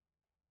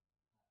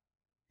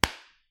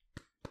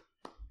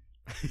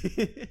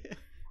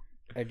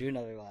I do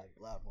another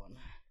loud one.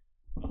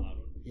 A loud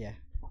one? Yeah.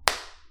 All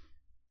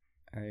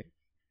right.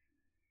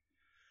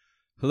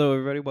 Hello,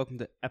 everybody. Welcome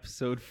to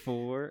episode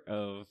 4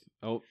 of...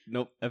 Oh,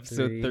 nope.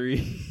 Episode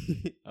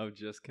 3 of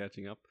Just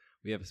Catching Up.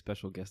 We have a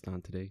special guest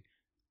on today.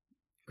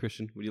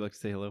 Christian, would you like to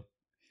say hello?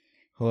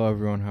 Hello,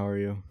 everyone. How are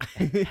you?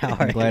 How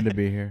I'm are glad you? to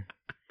be here.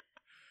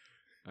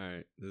 All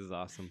right. This is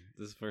awesome.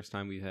 This is the first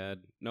time we had...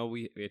 No,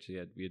 we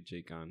had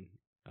Jake on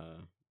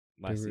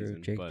last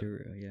season. Jake but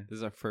Duru, yeah. this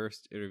is our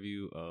first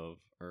interview of...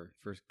 Our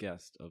first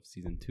guest of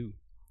season 2.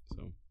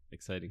 So,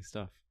 exciting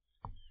stuff.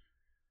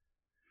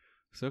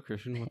 So,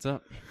 Christian, what's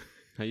up?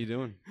 How you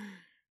doing?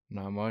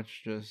 Not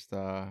much. Just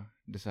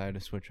decided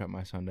to switch up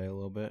my Sunday a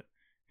little bit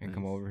and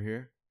come Nice. over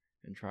here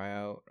and try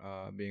out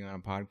being on a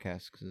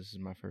podcast because this is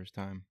my first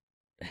time.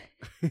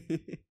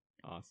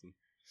 Awesome.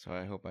 So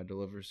I hope I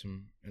deliver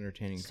some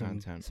entertaining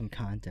content. Some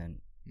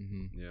content.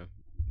 Mm-hmm. Yeah,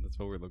 that's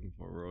what we're looking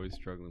for. We're always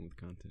struggling with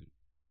content.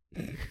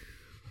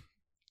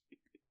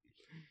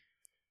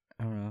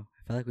 I don't know.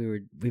 I feel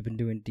like we've been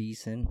doing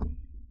decent,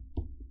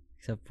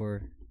 except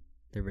for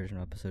the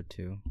original episode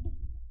 2.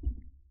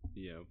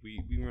 Yeah,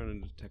 we run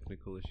into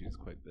technical issues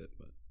quite a bit,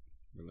 but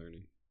we're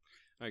learning.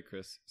 All right,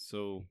 Chris.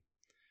 So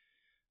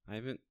I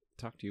haven't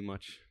talked to you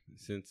much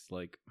since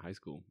like high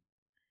school.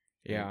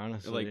 Yeah, Like,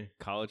 honestly. like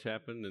college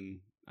happened, and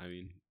I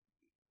mean,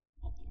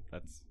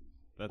 that's.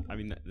 I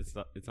mean, it's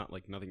not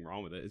like nothing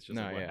wrong with it. It's just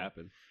No, like what yeah.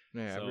 happened.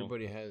 Yeah, so-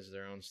 everybody has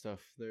their own stuff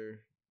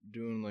they're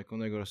doing. Like when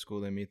they go to school,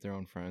 they meet their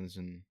own friends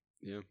and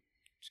Yeah.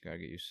 just gotta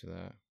get used to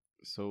that.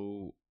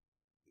 So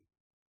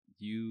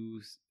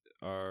you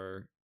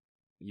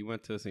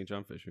went to St.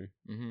 John Fisher,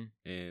 Mm-hmm.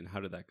 and how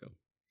did that go?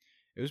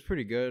 It was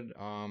pretty good.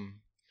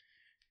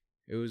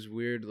 It was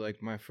weird.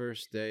 Like my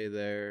first day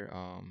there,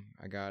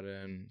 I got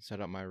in,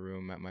 set up my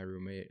room, met my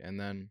roommate, and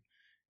then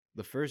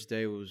the first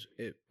day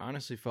it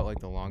honestly felt like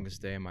the longest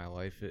day of my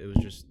life. It was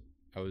just,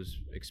 I was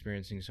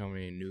experiencing so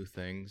many new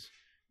things.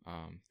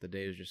 The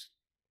days just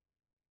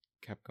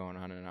kept going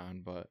on and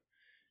on. But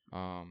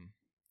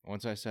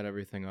once I set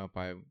everything up,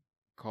 I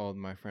called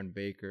my friend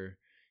Baker.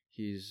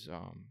 He's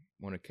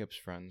one of Kip's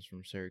friends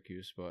from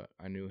Syracuse, but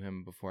I knew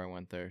him before I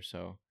went there,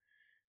 so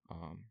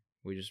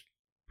we just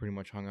pretty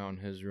much hung out in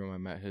his room. I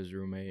met his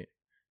roommate,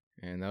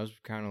 and that was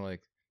kind of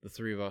like the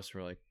three of us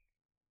were like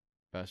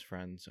best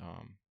friends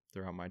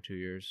throughout my 2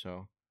 years.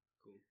 So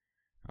Cool.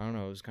 I don't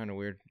know, it was kind of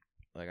weird.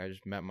 Like I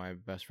just met my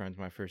best friends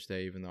my first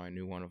day, even though I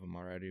knew one of them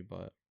already.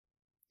 But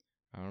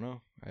I don't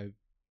know, I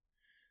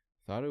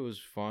thought it was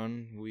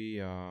fun.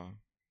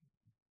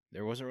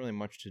 There wasn't really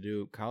much to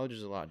do. College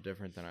is a lot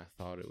different than I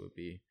thought it would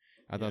be.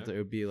 I thought that it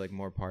would be like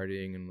more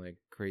partying and like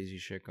crazy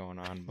shit going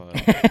on, but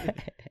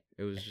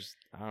it was just,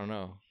 I don't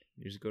know.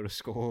 You just go to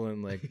school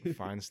and like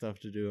find stuff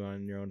to do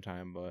on your own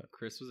time. But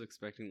Chris was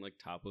expecting like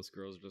topless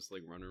girls just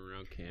like running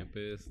around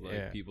campus, like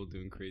Yeah. people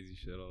doing crazy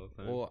shit all the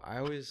time. well, I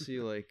always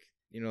see like,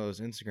 you know, those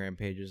Instagram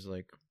pages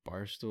like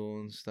Barstool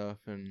and stuff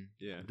and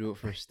Yeah. do it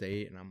for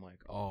state, and I'm like,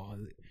 oh,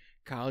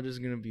 college is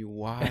gonna be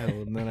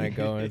wild. And then I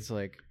go and it's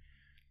like,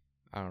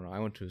 I don't know. I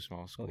went to a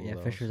small school. Well, yeah,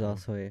 though, Fisher's so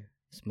also a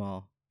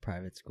small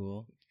private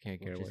school, can't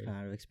get which is away.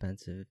 kind of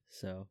expensive.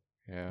 So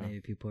Yeah, maybe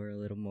people are a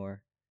little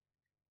more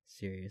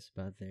serious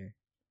about their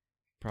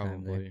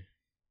probably.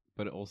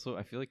 But also,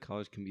 I feel like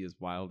college can be as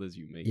wild as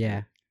you make Yeah.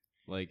 it.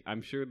 Like,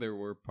 I'm sure there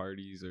were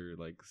parties or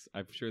like,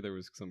 I'm sure there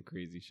was some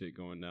crazy shit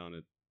going down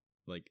at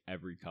like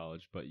every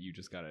college, but you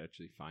just gotta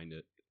actually find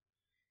it.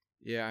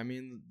 Yeah, I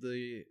mean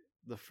the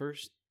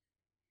first.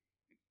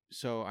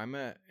 So I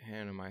met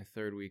Hannah my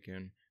third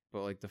weekend,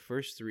 but like the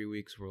first 3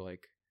 weeks were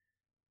like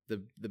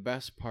the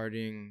best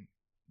partying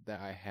that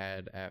I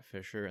had at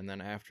Fisher, and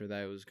then after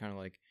that it was kind of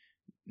like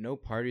no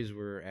parties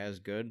were as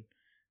good.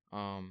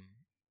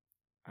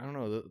 I don't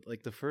know,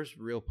 like the first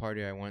real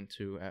party I went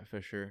to at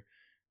Fisher,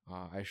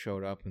 I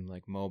showed up and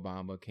like Mo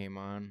Bamba came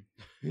on,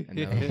 and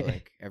that was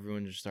like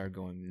everyone just started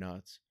going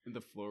nuts. And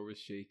the floor was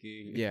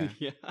shaking. Yeah.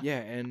 Yeah. Yeah,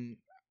 and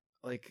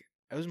like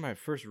it was my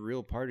first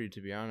real party,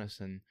 to be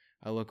honest. And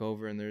I look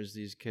over and there's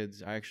these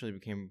kids. I actually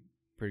became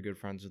pretty good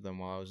friends with them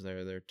while I was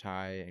there. They're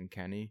Ty and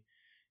Kenny,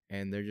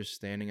 and they're just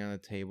standing on the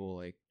table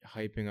like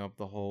hyping up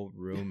the whole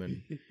room.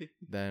 And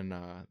then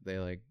they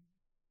like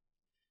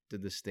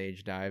did the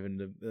stage dive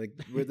into like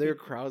they're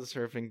crowd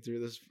surfing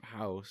through this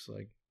house.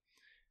 Like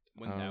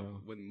When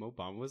Mo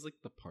Bamba was like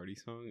the party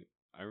song,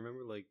 I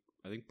remember like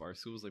I think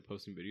Barstool was like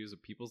posting videos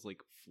of people's like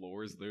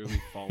floors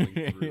literally falling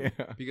through.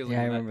 Yeah. Because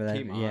Yeah, I like, when remember that,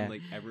 came yeah. on,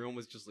 like everyone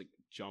was just like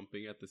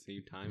jumping at the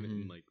same time,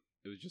 and Mhm. like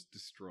it was just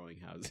destroying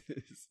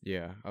houses.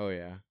 Yeah. Oh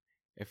yeah.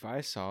 If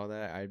I saw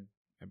that,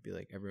 I'd be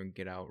like, everyone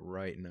get out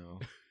right now.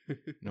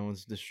 No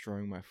one's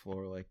destroying my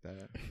floor like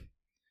that.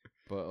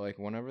 But like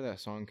whenever that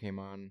song came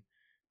on,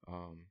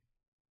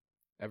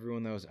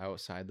 everyone that was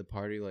outside the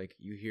party, like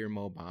you hear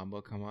Mo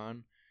Bamba come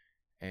on,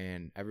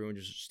 and everyone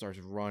just starts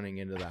running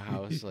into the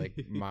house like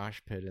mosh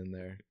pit in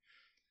there.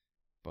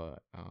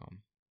 But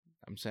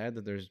I'm sad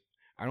that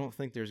I don't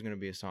think there's gonna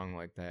be a song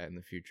like that in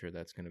the future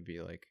that's gonna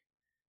be like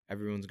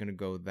everyone's gonna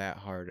go that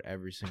hard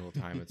every single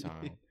time it's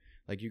on.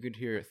 Like, you could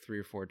hear it 3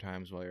 or 4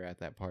 times while you're at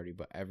that party,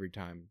 but every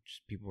time,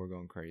 just people were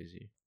going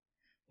crazy.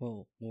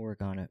 Well, we'll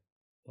work on it.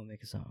 We'll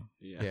make a song.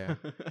 Yeah.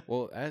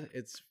 Well,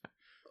 it's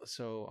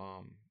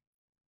so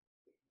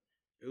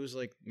it was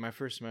like my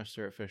first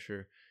semester at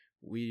Fisher.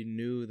 We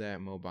knew that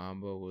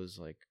Mobamba was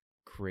like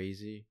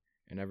crazy,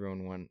 and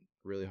everyone went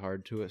really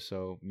hard to it.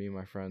 So me and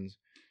my friends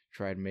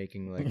tried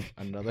making like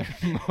another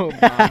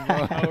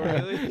Mobamba. Oh,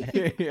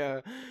 really?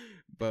 Yeah.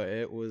 But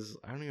it was,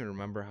 I don't even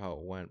remember how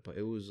it went, but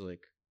it was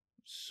like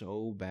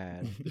so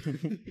bad.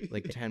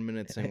 Like 10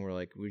 minutes in, we're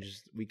like,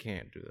 we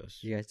can't do this.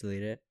 You guys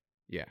delete it?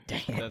 Yeah,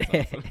 Dang That's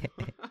it. awesome.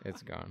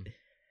 it's gone.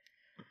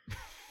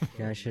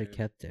 Yeah, I should have Man.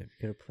 kept it.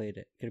 Could have played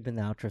it. Could have been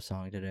the outro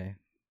song today.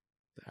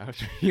 The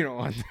outro, you don't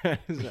want that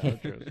as the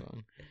outro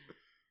song.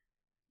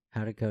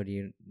 How'd it go? Do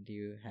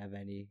you have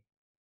any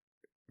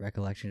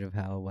recollection of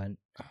how it went?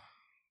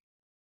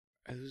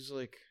 It was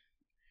like,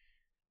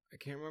 I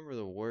can't remember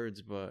the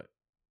words, but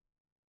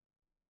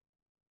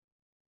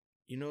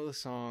you know the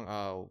song,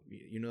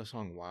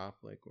 WAP,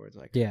 like where it's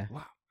like, Yeah.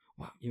 WAP,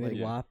 WAP. You Like,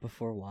 made WAP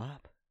before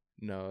WAP?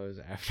 no, it was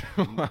after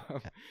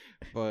WAP,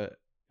 but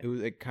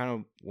it kind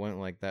of went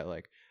like that,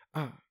 like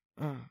but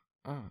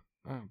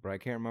I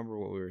can't remember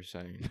what we were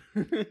saying.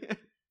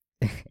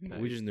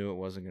 We just knew it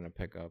wasn't gonna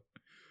pick up.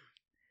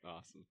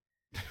 Awesome.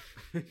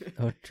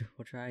 We'll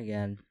try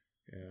again.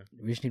 Yeah,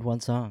 We just need one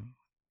song,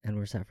 and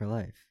we're set for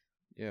life.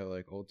 yeah,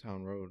 like Old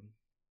Town Road.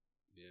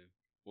 Yeah.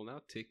 Well,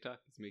 now TikTok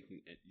is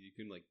making it. You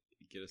can like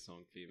get a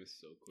song famous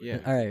so quick. Yeah.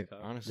 on All right. TikTok.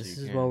 Honestly, This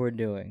you is can. what we're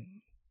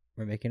doing.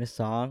 We're making a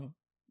song,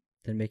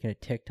 then making a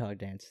TikTok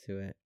dance to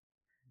it,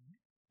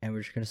 and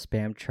we're just gonna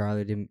spam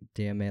Charlie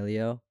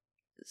D'Amelio,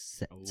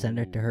 send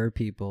it to Ooh. her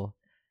people,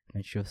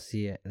 and she'll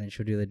see it, and then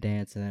she'll do the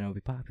dance, and then it'll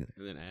be popular.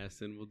 And then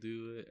Addison will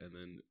do it, and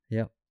then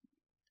Yep,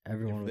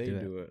 everyone If will they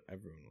do it.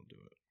 everyone will do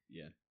it.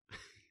 yeah,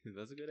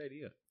 that's a good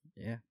idea.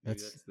 Yeah, Maybe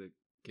that's that's the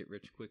get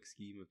rich quick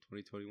scheme of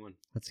 2021.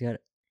 let's get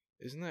it.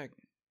 Isn't that?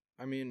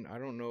 I mean, I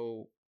don't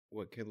know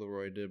what Kid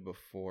Leroy did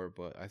before,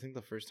 but I think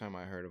the first time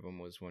I heard of him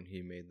was when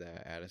he made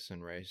that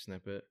Addison Rae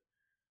snippet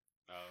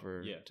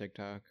for yeah.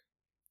 TikTok,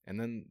 and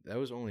then that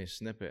was only a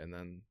snippet, and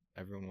then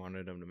everyone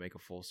wanted him to make a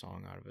full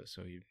song out of it,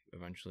 so he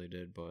eventually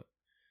did. But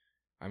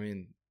I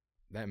mean,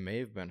 that may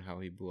have been how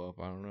he blew up.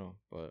 I don't know,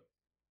 but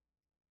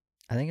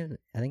I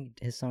think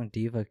his song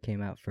Diva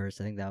came out first.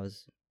 I think that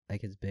was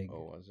like his big.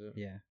 oh, was it?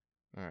 Yeah,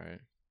 All right.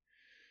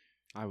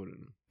 I wouldn't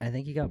know. I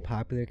think he got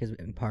popular because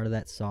in part of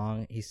that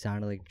song he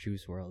sounded like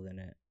Juice WRLD in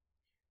it.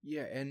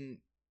 Yeah, and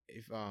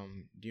if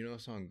do you know the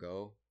song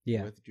 "Go"?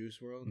 Yeah. With Juice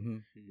WRLD. Mm-hmm.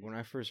 When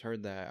I first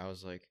heard that, I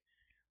was like,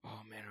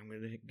 "Oh man, I'm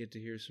gonna get to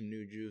hear some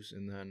new Juice."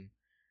 And then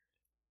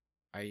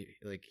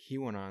he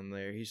went on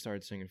there. He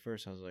started singing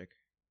first. I was like,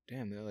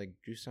 "Damn, that like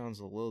Juice sounds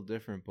a little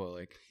different," but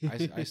like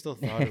I still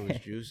thought it was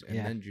Juice. And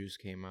Yeah. then Juice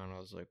came out. And I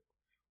was like,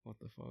 "What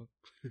the fuck?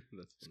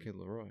 That's It's funny. Kid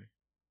Leroy."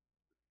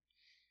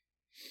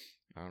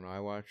 I don't know. I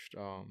watched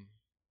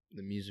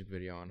the music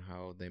video on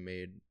how they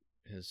made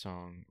his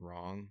song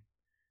 "Wrong,"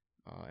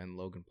 and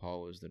Logan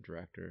Paul was the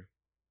director.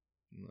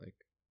 And, like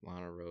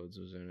Lana Rhoades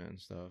was in it and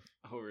stuff.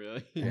 Oh,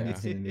 really? I haven't Yeah.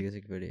 seen the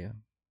music video.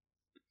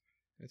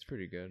 It's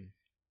pretty good.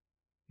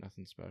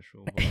 Nothing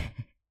special.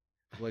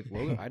 But like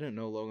Logan, I didn't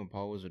know Logan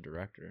Paul was a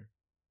director.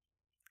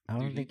 I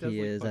don't Dude, think does, he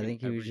like, is. I fucking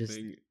think he was just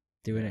everything.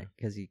 doing Yeah. it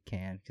because he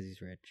can, because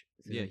he's rich.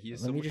 So Yeah, he's like, he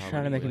is. Let so me much just money,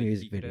 try to make a like,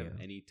 music he could video. have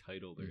any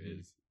title there Mhm.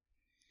 is.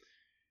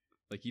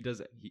 Like he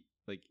does.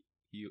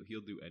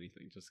 He'll do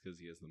anything just because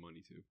he has the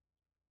money to.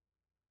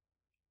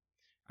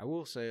 I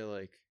will say,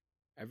 like,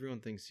 everyone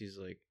thinks he's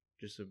like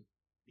just a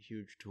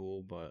huge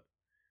tool, but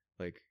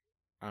like,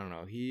 I don't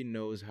know. He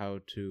knows how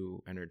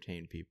to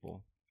entertain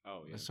people.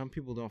 Oh yeah. Some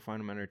people don't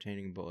find him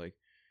entertaining, but like,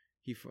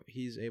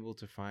 he's able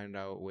to find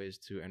out ways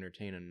to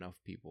entertain enough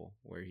people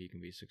where he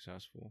can be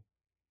successful.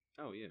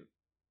 Oh yeah.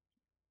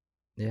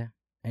 Yeah,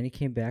 and he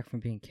came back from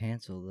being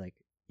canceled like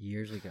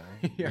years ago.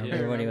 Yeah, I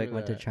Remember when he like remember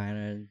went to that. China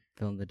and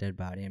filmed the dead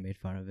body and made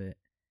fun of it?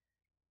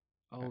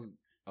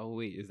 Oh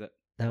wait, is that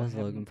That what was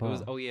happened? Logan It Paul.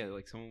 was, oh yeah,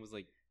 like someone was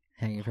like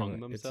Hanging hung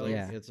from It's themselves.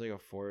 like Yeah. it's like a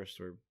forest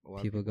where a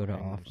lot people of go to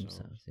hang off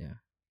themselves. Yeah,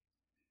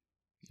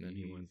 And then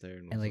he Jeez. went there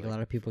and, and was like a lot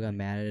of people got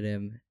mad at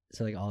him.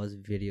 So like all his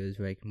videos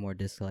were like more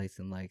dislikes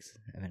than likes.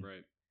 I mean,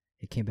 Right.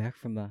 he came back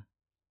from a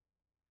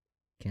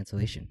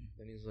cancellation.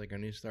 Then he's like, I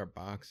need to start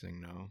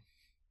boxing now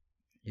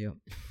Yep,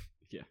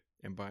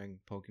 and buying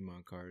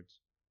Pokemon cards.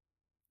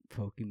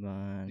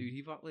 Pokemon. Dude,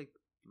 he bought like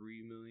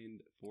 $3 million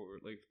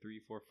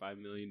 $5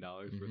 million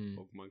worth of Mhm.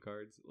 Pokemon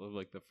cards of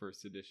like the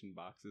first edition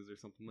boxes or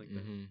something like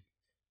that. Mhm.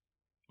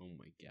 Oh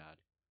my god.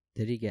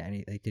 Did he get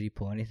any? Like, did he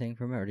pull anything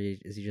from it, or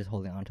is he just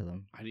holding on to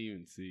them? I didn't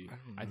even see.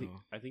 I don't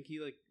know. I think he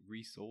like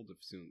resold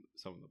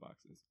some of the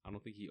boxes. I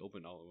don't think he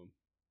opened all of them.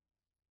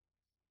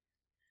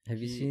 Have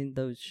you He- seen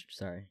those?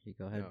 Sorry, you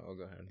go ahead. No, oh,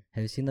 go ahead.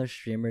 Have you seen those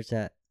streamers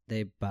that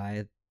they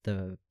buy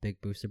the big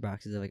booster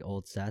boxes of like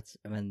old sets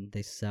and then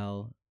they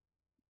sell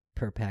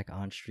per pack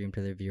on stream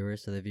to their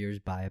viewers? So the viewers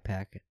buy a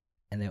pack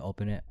and they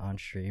open it on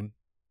stream.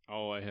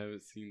 Oh, I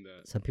haven't seen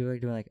that. Some people are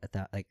doing like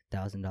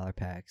 $1,000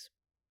 packs,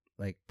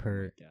 like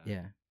per God.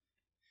 yeah.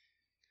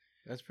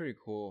 That's pretty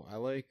cool. I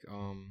like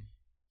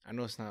I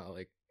know it's not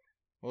like,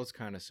 well, it's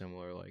kind of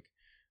similar. Like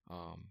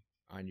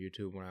on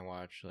YouTube when I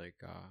watch like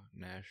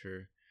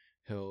Nasher,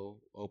 he'll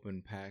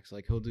open packs.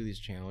 Like he'll do these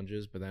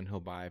challenges, but then he'll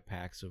buy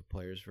packs of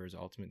players for his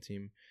ultimate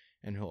team,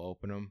 and he'll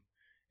open them.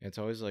 And it's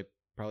always like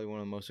probably one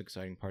of the most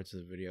exciting parts of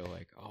the video.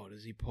 Like, oh,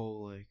 does he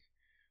pull like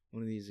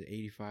one of these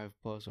 85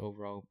 plus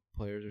overall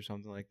players or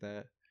something like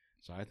that?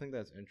 So I think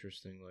that's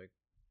interesting. Like,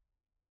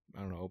 I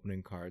don't know,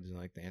 opening cards and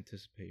like the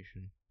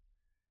anticipation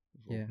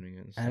of Yeah. opening it.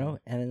 And I stuff. know,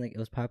 and then like it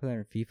was popular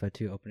in FIFA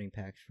too, opening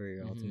packs for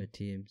your Mhm. ultimate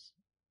teams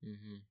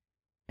Mm-hmm.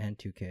 and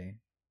 2K.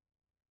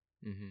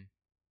 Mm-hmm.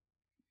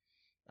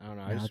 I don't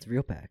know. Now it's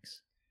real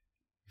packs.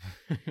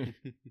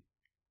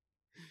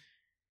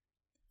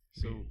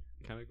 So,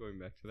 kind of going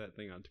back to that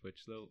thing on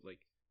Twitch, though, like,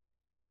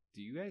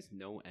 do you guys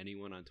know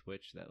anyone on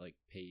Twitch that, like,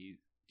 pays?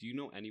 Do you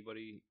know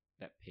anybody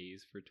that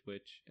pays for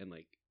Twitch and,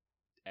 like,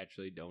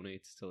 actually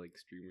donates to, like,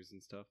 streamers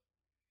and stuff?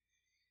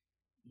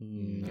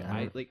 No.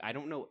 I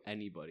don't know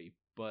anybody,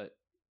 but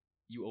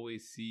you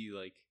always see,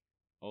 like,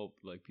 oh,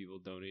 like, people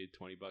donated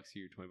 $20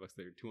 here, $20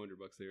 there,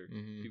 $200 there.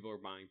 Mhm. People are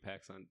buying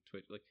packs on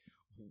Twitch.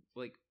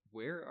 Like,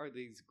 where are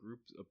these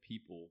groups of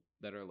people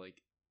that are,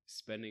 like,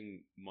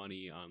 spending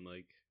money on,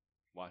 like,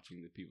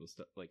 watching the people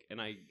stuff, like, and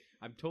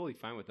I'm totally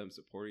fine with them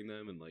supporting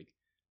them, and like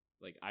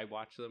I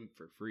watch them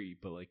for free,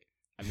 but like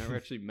I've never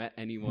actually met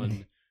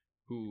anyone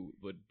who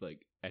would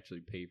like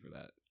actually pay for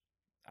that.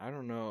 I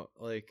don't know.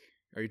 Like,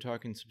 are you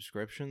talking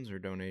subscriptions or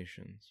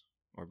donations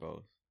or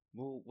both?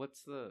 Well,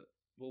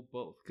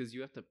 both, because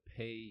you have to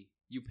pay.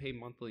 You pay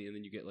monthly, and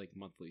then you get like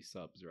monthly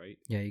subs, right?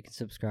 Yeah, you can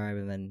subscribe,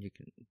 and then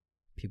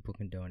people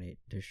can donate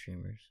to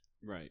streamers.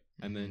 Right,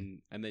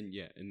 Mhm. and then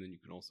you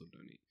can also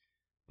donate.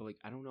 But like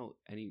I don't know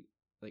any.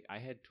 Like, I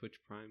had Twitch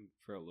Prime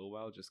for a little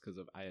while just because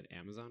I had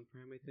Amazon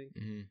Prime, I think.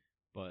 Mm-hmm.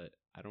 But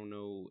I don't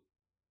know,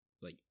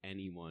 like,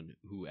 anyone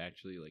who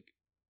actually, like,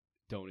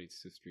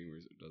 donates to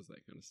streamers or does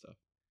that kind of stuff.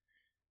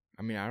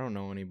 I mean, I don't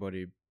know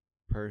anybody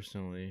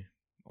personally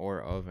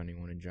or of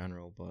anyone in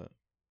general, but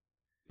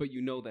But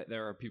you know that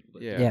there are people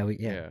that yeah, do.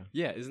 Yeah.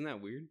 Yeah, isn't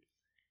that weird?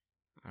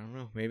 I don't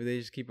know. Maybe they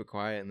just keep it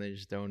quiet and they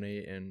just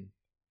donate and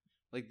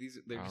Like,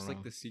 they're I just, don't like,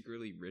 know. the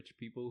secretly rich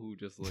people who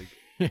just, like...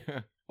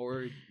 yeah.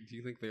 Or do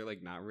you think they're,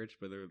 like, not rich,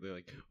 but they're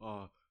like,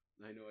 oh,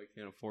 I know I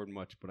can't afford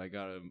much, but I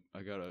gotta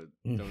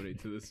donate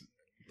to this...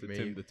 To Maybe.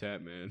 Tim the Tap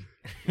Man.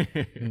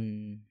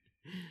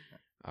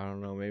 I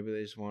don't know. Maybe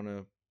they just want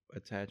to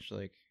attach,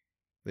 like,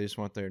 they just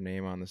want their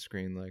name on the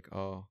screen, like,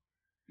 oh.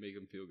 Make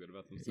them feel good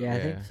about themselves. Yeah, I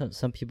Yeah. think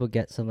some people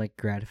get some like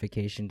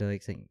gratification to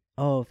like saying,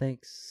 "Oh,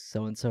 thanks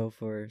so and so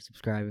for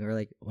subscribing," or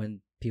like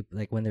when people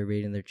like when they're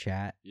reading their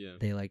chat, Yeah.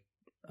 they like,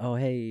 "Oh,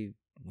 hey,"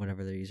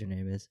 whatever their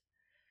username is.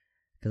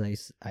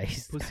 Because I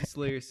Pussy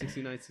Slayer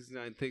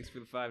 6969, thanks for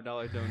the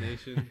 $5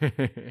 donation.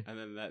 And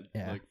then that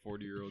Yeah. like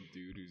 40-year-old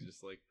dude who's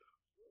just like,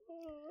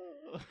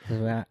 oh. 'Cause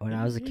when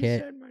I was a He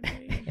kid, said my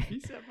name. He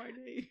said my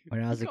name.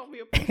 When I was he a- called me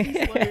a pussy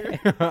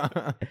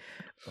slayer.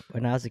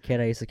 when I was a kid,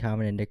 I used to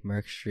comment in Nick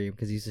Merck's stream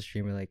because he used to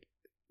stream it like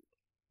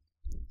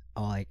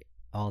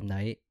all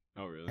night.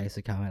 Oh I really? used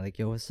to comment like,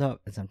 "Yo, what's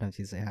up?" And sometimes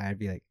he'd say hi. I'd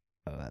be like,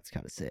 "Oh, that's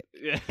kind of sick."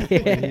 Yeah.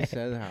 When he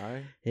said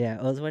hi? Yeah,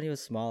 it was when he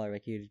was smaller.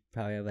 Like he'd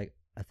probably have like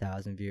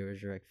 1,000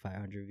 viewers or like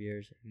 500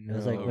 viewers. It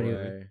was like No when he,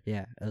 way.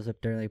 yeah, it was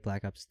up during like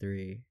Black Ops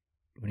 3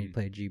 when he Mm.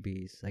 played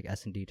GBs like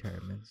S&D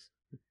tournaments.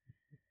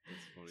 That's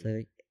funny. So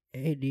like,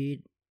 hey, dude,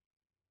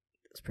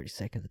 it was pretty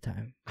sick at the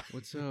time.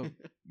 What's up?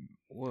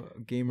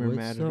 What gamer What's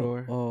Matador?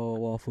 up? Oh,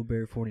 Waffle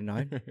Bear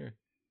 49.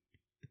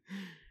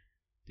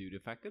 Dude,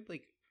 if I could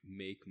like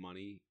make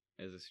money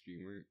as a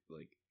streamer,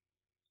 like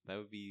that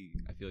would be,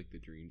 I feel like, the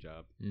dream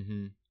job.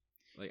 Mm-hmm.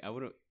 Like I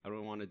wouldn't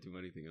want to do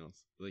anything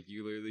else. Like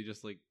you literally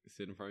just like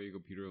sit in front of your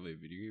computer and play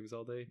video games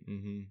all day.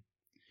 Mm-hmm.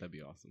 That'd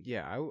be awesome.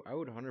 Yeah, I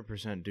would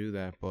 100% do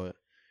that, but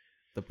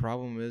the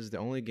problem is the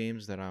only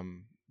games that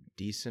I'm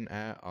decent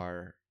at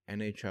are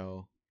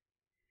NHL.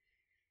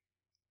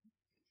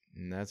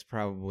 And that's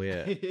probably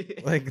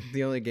it. Like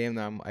the only game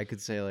that I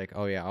could say like,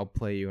 oh yeah, I'll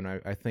play you and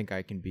I think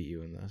I can beat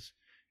you in this.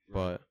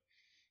 Right.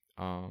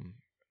 But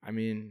I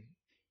mean,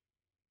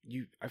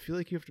 I feel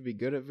like you have to be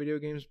good at video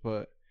games,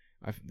 but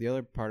the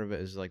other part of it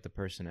is like the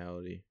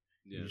personality.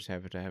 yeah. You just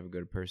have to have a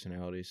good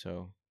personality,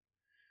 so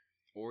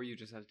Or you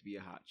just have to be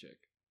a hot chick.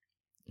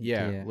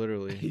 yeah.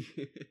 Literally.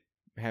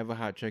 Have a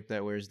hot chick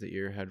that wears the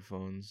ear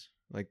headphones,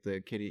 like the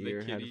kitty The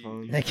ear kitty-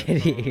 headphones. That kitty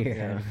headphones, ear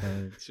yeah.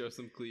 headphones. Show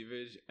some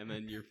cleavage, and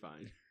then you're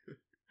fine.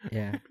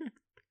 Yeah.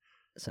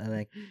 So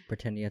like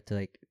pretend you have to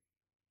like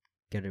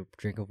get a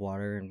drink of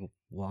water and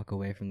walk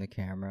away from the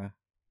camera,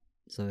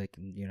 so they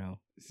can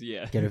So,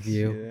 yeah. get a See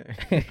view.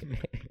 that?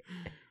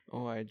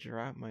 Oh, I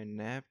dropped my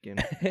napkin.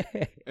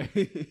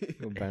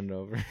 Go bend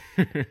over.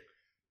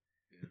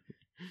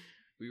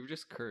 We were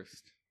just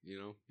cursed,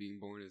 being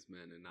born as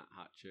men and not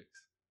hot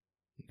chicks.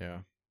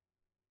 Yeah,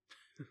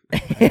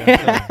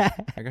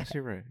 I guess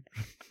you're right.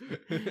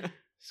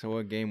 So,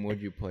 what game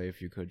would you play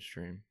if you could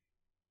stream?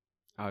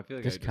 Oh, I feel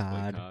like Just I just play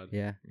COD. COD.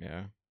 Yeah.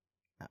 Yeah,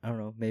 I don't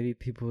know. Maybe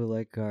people who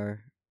like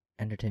our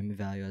entertainment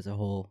value as a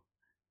whole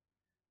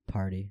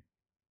party.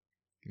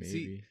 Maybe.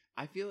 See,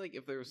 I feel like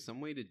if there was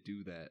some way to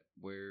do that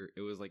where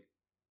it was like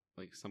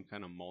some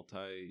kind of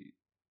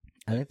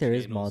I think there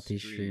is channel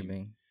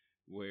multi-streaming.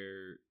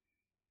 where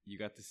you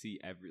got to see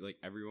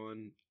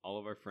everyone, all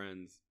of our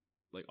friends,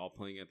 like all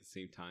playing at the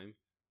same time.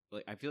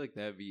 Like I feel like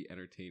that'd be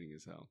entertaining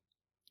as hell.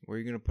 Where are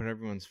you gonna put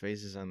everyone's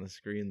faces on the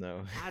screen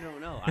though? I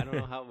don't know. I don't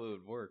know how it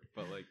would work,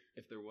 but like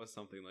if there was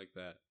something like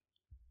that,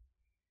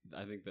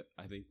 I think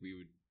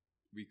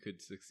we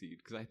could succeed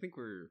because I think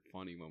we're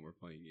funny when we're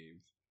playing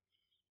games.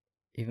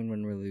 Even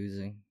when we're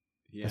losing.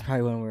 Yeah, That's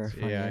probably when we're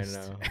funniest.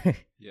 Yeah, I know.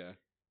 yeah.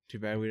 Too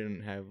bad we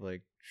didn't have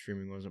like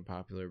streaming wasn't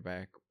popular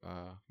back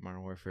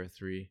Modern Warfare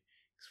 3.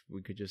 'Cause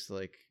we could just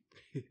like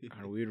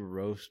we'd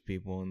roast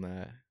people in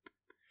that.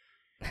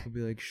 We'd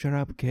be like, "Shut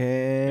up,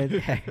 kid!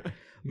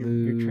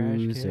 You're trash, kid."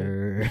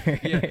 Loser.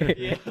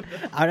 Yeah.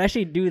 I would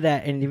actually do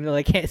that, and even though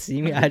they can't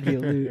see me, I'd be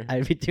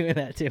doing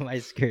that to my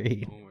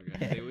screen. Oh my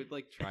god, they would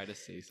like try to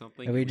say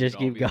something, And we just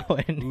we'd keep all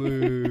be going. like,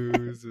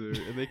 loser,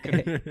 and they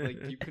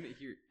couldn't you couldn't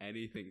hear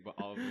anything, but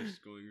all of us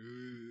just going.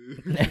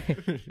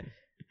 "Ugh."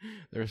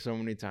 There were so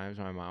many times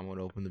my mom would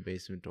open the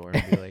basement door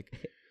and be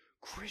like,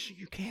 "Christian,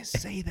 you can't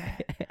say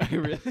that."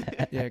 Really?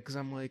 Yeah, because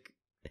I'm like,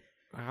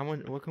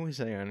 what can we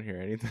say on here?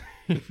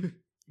 Anything?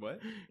 What?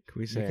 Can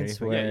we You say can anything?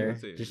 swear, Yeah, you can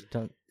say it. just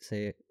don't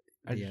say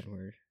I the just-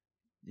 N-word.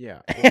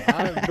 Yeah,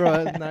 well,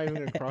 bro, that's not even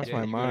gonna cross Yeah, my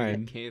you're gonna get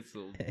mind.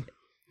 canceled.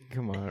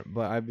 Come on,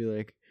 but I'd be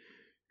like,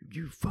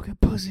 "You fucking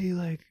pussy!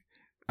 Like,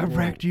 I Well-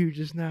 wrecked you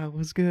just now.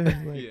 What's good?"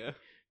 Like, Yeah.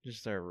 just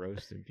start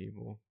roasting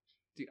people.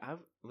 Dude, I've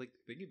like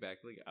thinking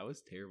back, like I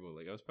was terrible.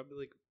 Like I was probably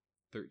like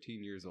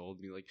 13 years old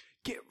and be like,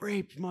 "Get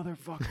raped,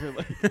 motherfucker!"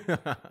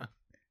 Like,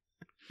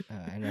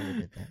 I never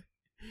did that.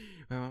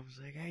 My mom was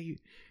like, "Hey,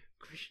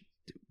 Christian,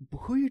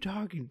 who are you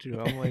talking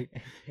to?" I'm like,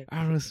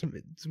 "I don't know,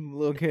 some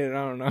little kid.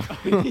 I don't know."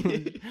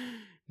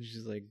 And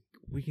she's like,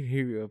 "We can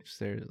hear you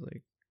upstairs.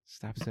 Like,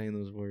 stop saying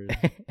those words."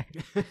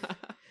 You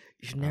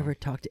should never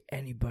talk to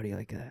anybody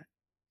like that.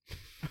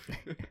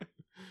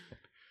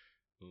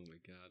 oh my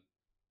god,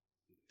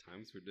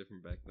 times were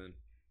different back then.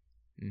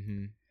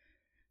 Mm-hmm.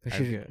 We I'd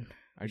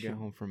should- get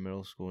home from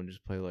middle school and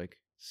just play like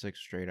 6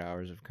 straight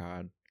hours of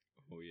COD,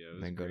 Oh yeah, it was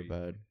and then go to great.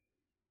 bed.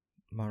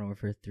 Modern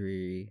Warfare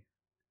 3.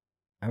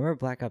 I remember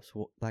Black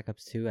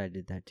Ops 2. I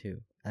did that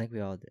too. I think we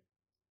all did.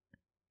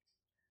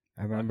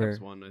 I remember. Black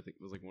Ops 1, I think,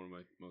 was like one of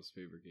my most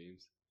favorite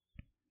games.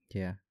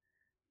 Yeah,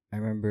 I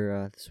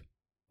remember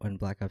when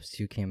Black Ops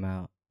 2 came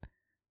out.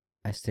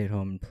 I stayed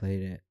home and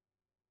played it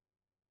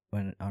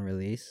when on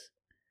release,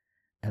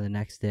 and the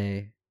next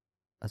day,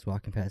 I was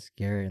walking past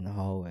Garrett in the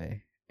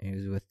hallway, and he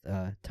was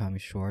with Tommy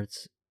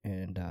Schwartz,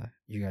 and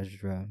you guys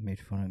made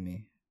fun of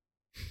me.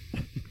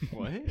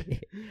 What?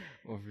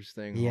 Or for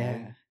staying Yeah.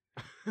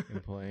 home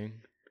and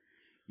playing.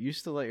 You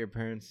used to let your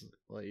parents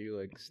let you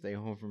like stay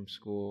home from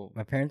school.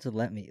 My parents would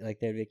let me. Like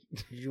they'd be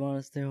like, "Did you want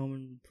to stay home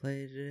and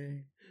play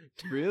today?"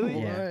 Really?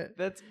 Yeah.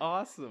 That's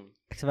awesome.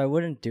 Except I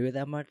wouldn't do it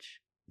that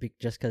much,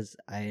 just because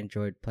I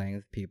enjoyed playing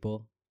with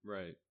people.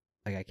 Right.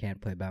 Like I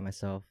can't play by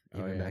myself Oh,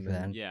 even yeah, back no.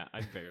 then. Yeah,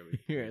 I barely.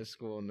 You're at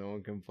school, no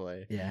one can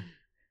play. Yeah.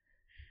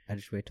 I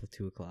just wait till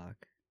 2:00,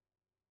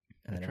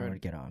 and I then I would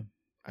tried- get on.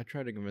 I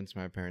tried to convince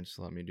my parents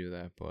to let me do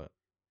that, but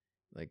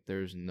like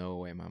there's no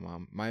way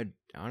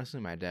honestly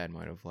my dad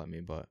might have let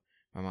me, but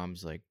my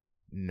mom's like,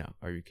 "No,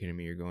 are you kidding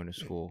me? You're going to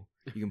school.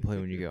 You can play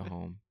when you get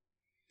home."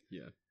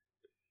 Yeah.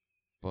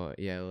 But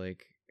yeah,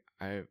 like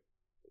I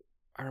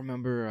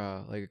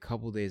remember like a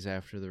couple days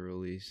after the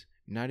release,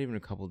 not even a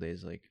couple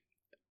days, like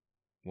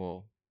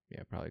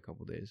probably a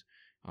couple days.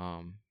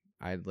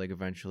 I'd like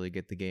eventually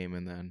get the game,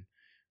 and then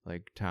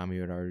like Tommy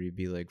would already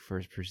be like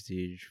first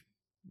prestige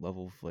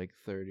level like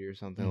 30 or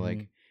something, Mhm.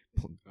 like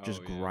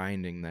just Oh, yeah.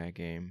 grinding that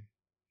game.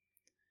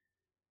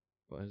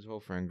 But his whole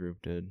friend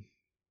group did.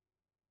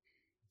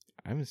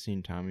 I haven't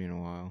seen Tommy in a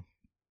while.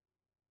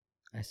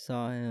 I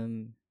saw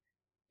him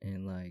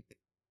in like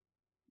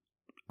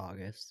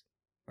August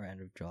or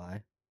end of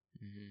July.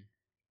 Mm-hmm.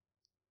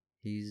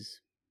 He's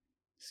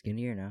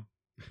skinnier now.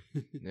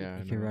 Yeah,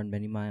 I He can know. run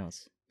many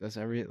miles. That's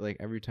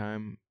every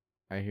time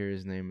I hear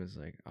his name is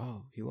like,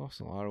 "Oh, he lost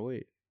a lot of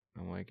weight."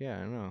 I'm like, "Yeah,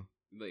 I know."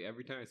 Like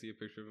every time I see a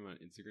picture of him on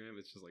Instagram,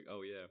 it's just like,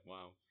 oh yeah,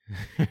 wow.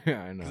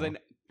 I know.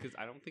 Because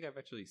I don't think I've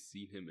actually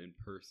seen him in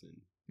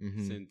person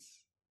Mhm.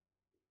 since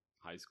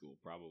high school,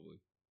 probably.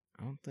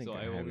 I don't think So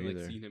I I have only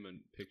either. like seen him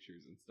in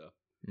pictures and stuff.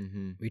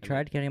 Mm-hmm. We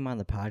tried to get him on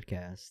the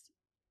podcast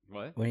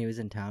What? when he was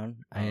in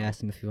town. I Oh.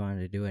 asked him if he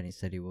wanted to do it, and he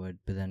said he would.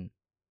 But then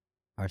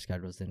our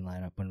schedules didn't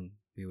line up when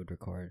we would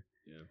record.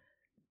 Yeah.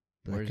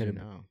 But Where's he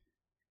now?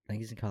 I think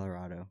he's in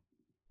Colorado.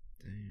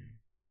 Damn.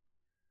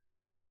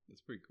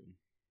 That's pretty cool.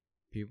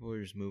 People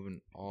are just moving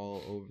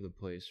all over the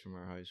place from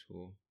our high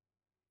school.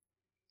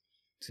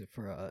 Except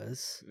for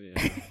us.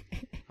 Yeah.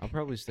 I'll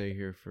probably stay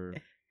here for.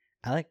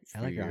 I like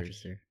Few years.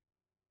 Rochester.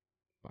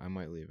 I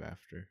might leave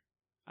after.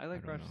 I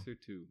like I don't know. Rochester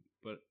too,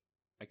 but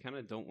I kind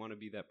of don't want to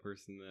be that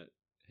person that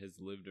has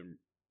lived in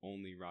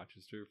only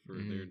Rochester for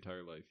Mhm. their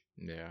entire life.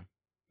 Yeah.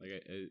 Like,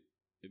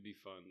 it'd be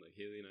fun. Like,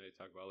 Haley and I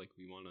talk about, like,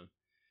 we want to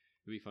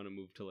it'd be fun to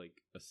move to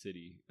like a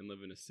city and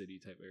live in a city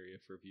type area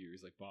for a few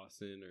years, like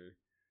Boston or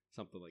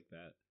something like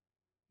that.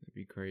 That'd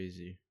be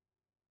crazy.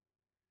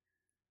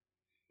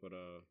 But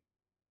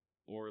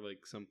or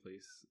like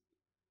someplace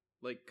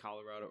like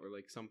Colorado, or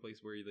like someplace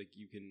where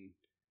you can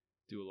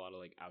do a lot of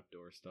like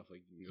outdoor stuff.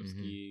 Like you can go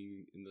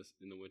skiing in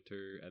the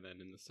winter, and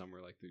then in the summer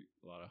like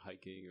a lot of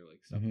hiking or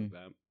like stuff like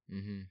that.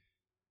 Mm-hmm.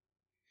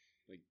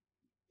 Like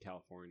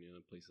California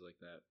and places like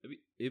that.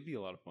 It'd be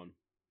a lot of fun.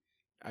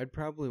 I'd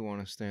probably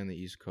want to stay on the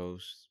East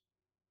Coast,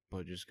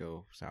 but just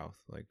go south,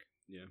 like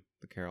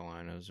the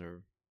Carolinas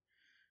or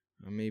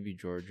maybe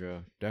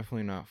Georgia.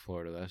 Definitely not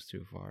Florida. That's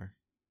too far.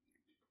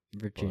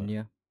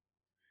 Virginia.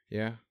 But,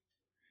 yeah.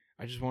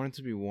 I just want it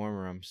to be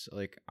warmer.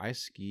 I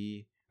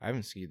ski. I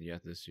haven't skied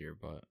yet this year,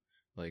 but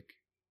like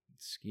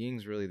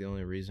skiing's really the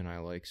only reason I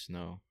like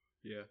snow.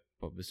 Yeah.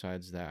 But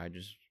besides that,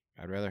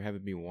 I'd rather have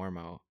it be warm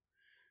out.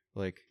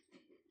 Like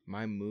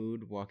my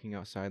mood walking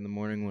outside in the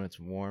morning when it's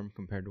warm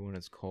compared to when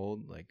it's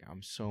cold, like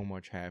I'm so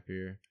much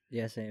happier.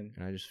 Yeah, same.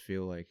 And I just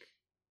feel like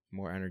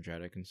more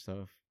energetic and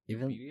stuff.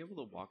 Even being able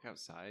to walk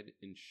outside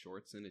in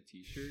shorts and a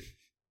t-shirt,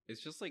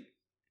 it's just like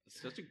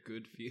such a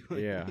good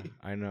feeling. Yeah,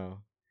 I know.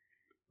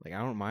 Like I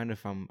don't mind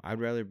I'd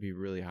rather be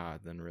really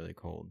hot than really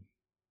cold.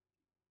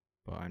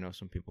 But I know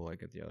some people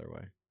like it the other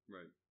way.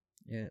 Right.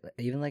 yeah,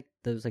 even like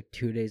those like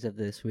 2 days of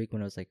this week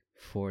when it was like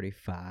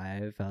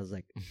 45, I was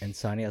like, and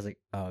sunny, I was like,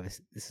 oh,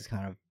 this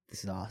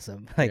is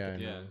awesome. Like, Yeah, I Yeah.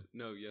 know.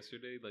 No,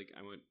 yesterday, like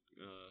I went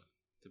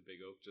to Big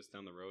Oak just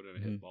down the road, and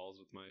I hit balls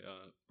with my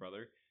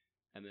brother,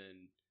 and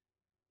then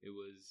it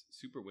was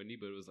super windy,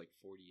 but it was like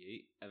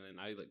 48, and then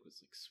I like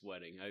was like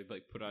sweating. I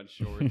like put on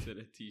shorts and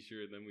a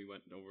t-shirt, and then we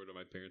went over to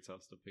my parents'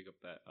 house to pick up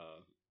that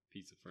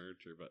piece of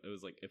furniture. But it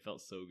was like it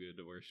felt so good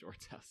to wear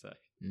shorts outside.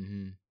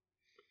 Mm-hmm.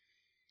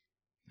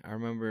 I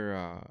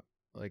remember,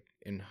 like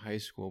in high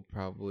school,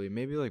 probably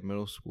maybe like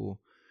middle school,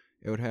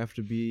 it would have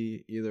to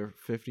be either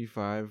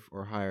 55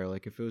 or higher.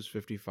 Like if it was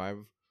 55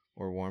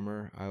 or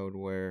warmer, I would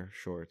wear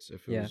shorts.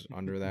 If it was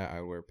under that,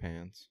 I would wear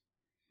pants.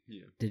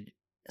 Yeah.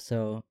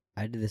 So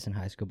I did this in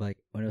high school, but like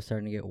when it was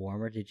starting to get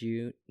warmer, did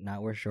you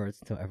not wear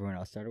shorts until everyone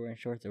else started wearing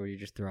shorts, or would you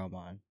just throw them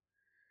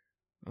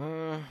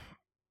on?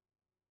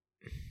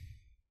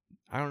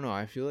 I don't know.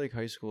 I feel like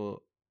high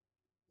school,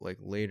 like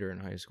later in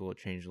high school, it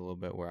changed a little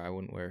bit where I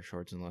wouldn't wear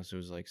shorts unless it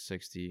was like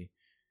 60,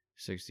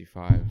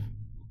 65.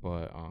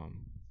 But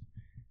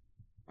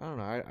I don't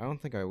know. I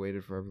don't think I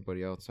waited for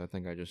everybody else. I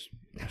think I just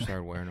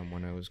started wearing them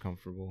when I was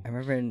comfortable. I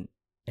remember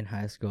in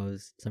high school, for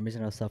some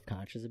reason I was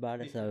self-conscious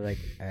about it, so I was like,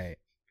 all right,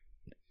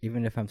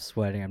 even if I'm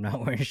sweating, I'm not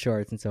wearing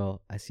shorts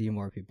until I see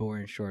more people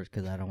wearing shorts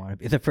because I don't want to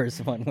be the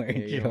first one wearing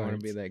shorts. You don't want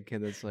to be that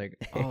kid that's like,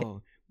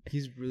 oh,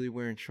 he's really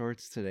wearing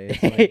shorts today.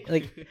 It's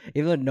like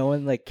even though no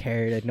one like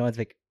cared, like no one's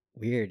like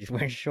weird, just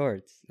wearing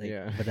shorts. Like,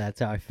 Yeah. But that's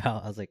how I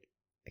felt. I was like,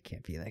 I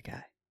can't be that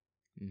guy.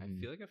 I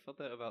feel like I felt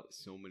that about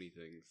so many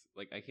things.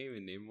 Like I can't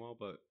even name them all,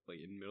 but like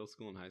in middle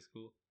school and high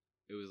school,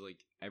 it was like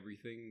every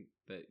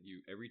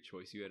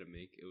choice you had to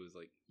make, it was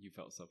like you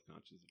felt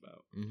self-conscious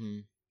about. Mm-hmm.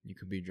 You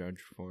could be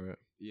judged for it.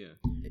 Yeah.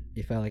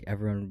 You felt like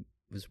everyone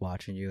was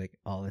watching you like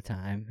all the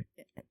time.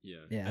 Yeah.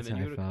 Yeah, And that's then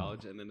how you I go to felt.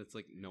 college, and then it's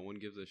like no one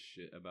gives a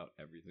shit about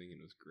everything, and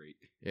it was great.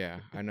 Yeah,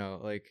 I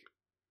know. Like,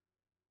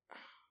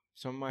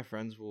 some of my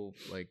friends will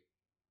like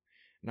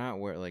not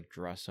wear like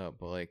dress up,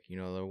 but like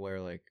they'll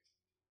wear like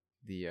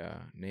the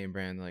name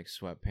brand like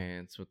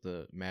sweatpants with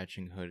the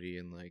matching hoodie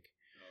and like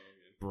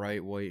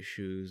bright white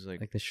shoes,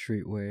 like the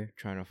streetwear.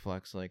 trying to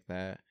flex like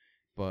that.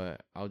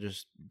 But I'll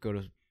just go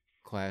to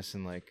class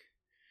in like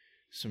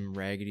some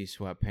raggedy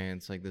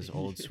sweatpants, like this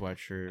old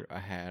sweatshirt, a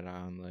hat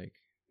on. Like,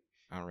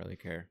 I don't really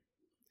care.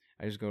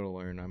 I just go to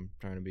learn. I'm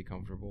trying to be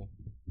comfortable.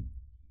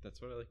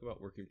 That's what I like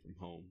about working from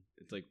home.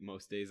 It's like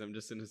most days I'm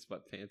just in a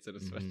sweatpants and a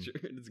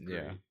sweatshirt, and it's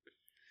great.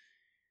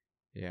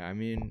 Yeah. I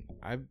mean,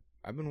 I've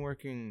been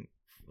working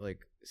like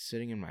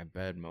sitting in my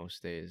bed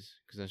most days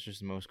because that's just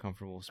the most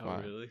comfortable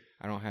spot. Oh, really?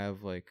 I don't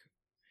have like,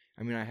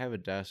 I mean, I have a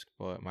desk,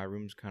 but my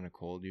room's kind of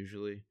cold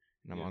usually,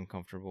 and I'm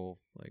uncomfortable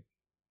like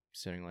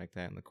sitting like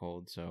that in the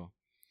cold. So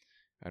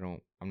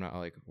I'm not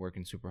like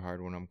working super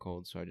hard when I'm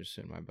cold. So I just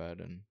sit in my bed.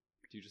 And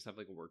do you just have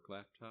like a work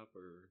laptop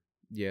or?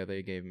 Yeah,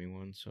 they gave me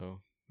one,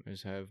 so I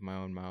just have my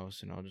own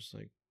mouse, and I'll just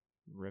like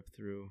rip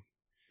through,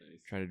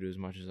 try to do as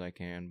much as I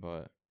can.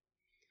 But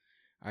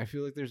I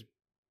feel like there's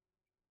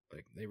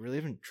like they really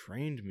haven't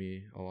trained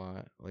me a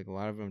lot. Like a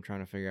lot of them I'm trying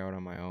to figure out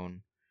on my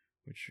own,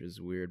 which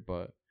is weird,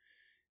 but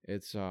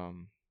it's a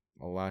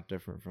lot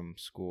different from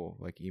school,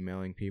 like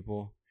emailing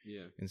people.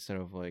 Yeah. Instead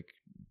of like,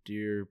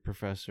 dear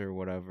professor,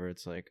 whatever,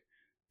 it's like,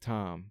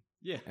 Tom.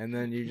 Yeah. And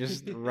then you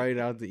just write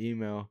out the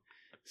email.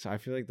 So I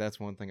feel like that's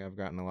one thing I've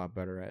gotten a lot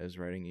better at is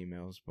writing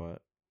emails.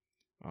 But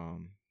I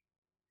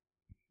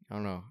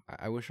don't know.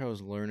 I wish I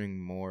was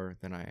learning more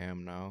than I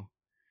am now,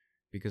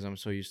 because I'm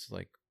so used to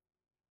like,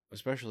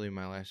 especially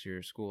my last year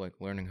of school,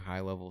 like learning high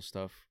level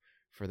stuff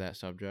for that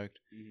subject,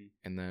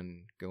 and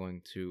then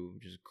going to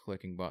just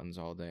clicking buttons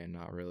all day and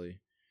not really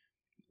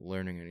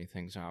learning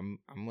anything. So I'm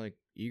like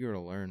eager to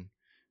learn.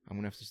 I'm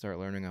gonna have to start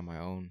learning on my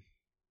own.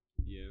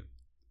 Yeah.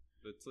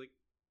 it's like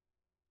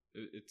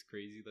it's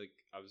crazy. Like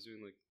I was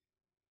doing like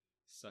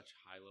such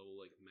high level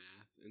like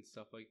math and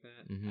stuff like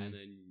that, and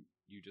then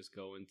you just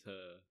go into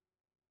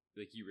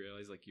like you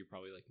realize like you're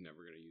probably like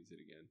never gonna use it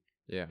again.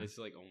 Yeah, it's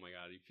like, oh my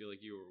god, you feel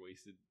like you were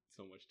wasted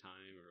so much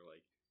time, or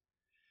like,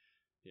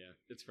 yeah,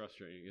 it's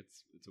frustrating.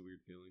 It's a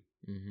weird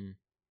feeling.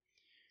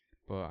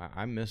 But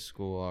I miss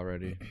school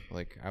already.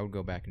 Like I would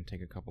go back and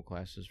take a couple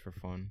classes for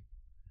fun.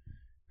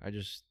 I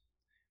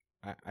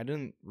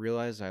didn't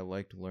realize I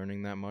liked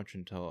learning that much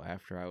until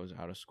after I was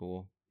out of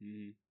school.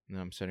 And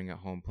I'm sitting at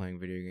home playing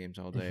video games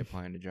all day,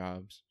 applying to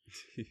jobs.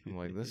 I'm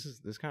like,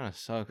 this kind of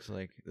sucks.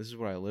 Like, this is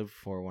what I lived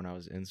for when I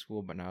was in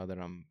school, but now that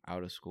I'm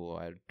out of school,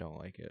 I don't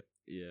like it.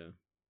 Yeah.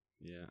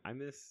 I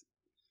miss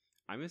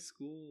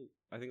school,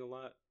 I think, a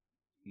lot,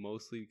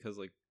 mostly because,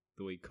 like,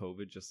 the way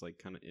COVID just, like,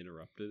 kind of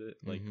interrupted it.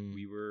 Like,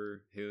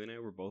 Haley and I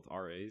were both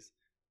RAs,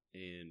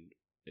 and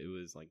it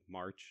was, like,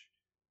 March,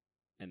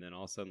 and then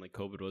all of a sudden, like,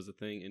 COVID was a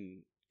thing,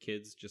 and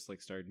kids just,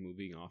 like, started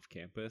moving off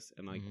campus,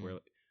 and, like,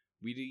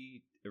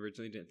 we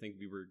originally didn't think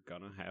we were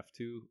gonna have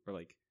to, or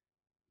like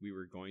we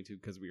were going to,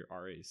 because we were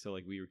RAs. So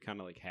like we were kind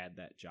of like had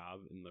that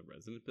job in the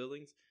resident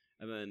buildings,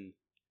 and then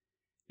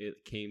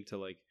it came to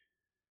like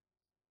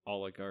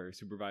all like our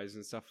supervisors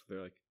and stuff.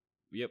 They're like,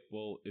 "Yep,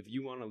 well, if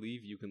you want to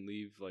leave, you can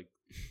leave. Like,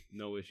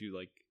 no issue.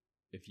 Like,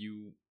 if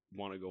you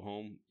want to go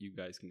home, you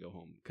guys can go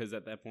home." Because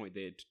at that point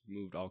they had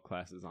moved all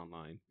classes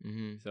online.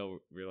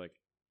 So we're like,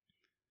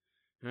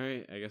 "All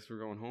right, I guess we're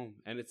going home."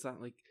 And it's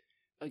not like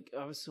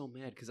I was so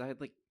mad because I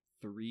had like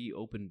 3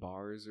 open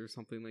bars or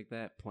something like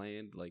that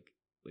planned. Like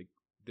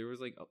there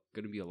was like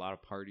going to be a lot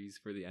of parties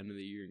for the end of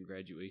the year and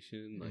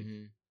graduation. Like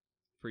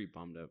pretty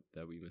bummed out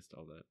that we missed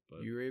all that.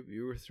 But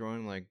you were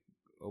throwing like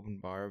open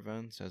bar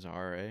events as a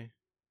RA?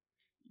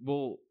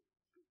 Well,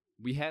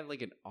 we had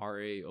like an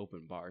RA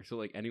open bar, so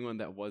like anyone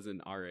that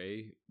wasn't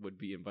RA would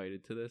be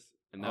invited to this,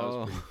 and that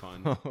was pretty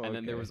fun. And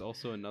then there was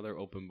also another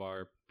open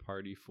bar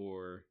party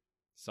for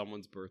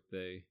someone's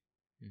birthday,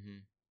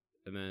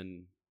 and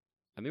then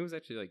I think it was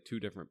actually like 2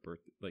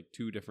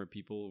 different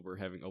people were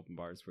having open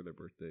bars for their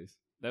birthdays.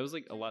 That was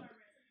like a lot.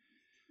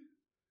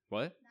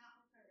 What?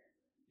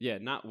 Yeah,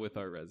 not with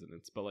our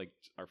residents, but like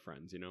our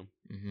friends, you know.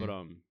 But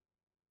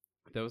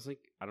that was like,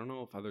 I don't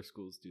know if other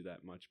schools do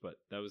that much, but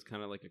that was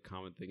kind of like a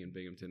common thing in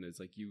Binghamton. Is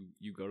like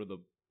you go to the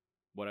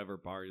whatever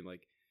bar, and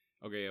like,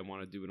 okay, I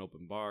want to do an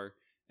open bar,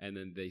 and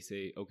then they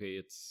say, okay,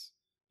 it's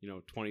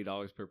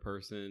 $20 per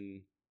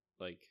person,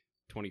 like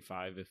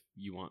 $25 if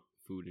you want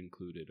food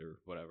included or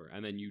whatever.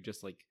 And then you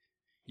just like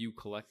you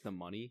collect the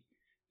money,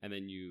 and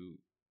then you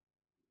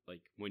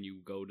like when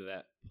you go to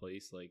that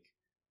place, like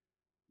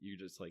you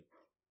just like,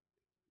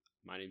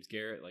 my name's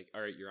Garrett, like,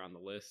 all right, you're on the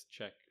list,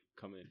 check,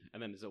 come in.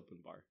 And then it's open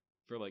bar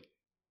for like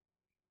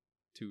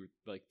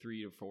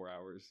 3 to 4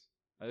 hours.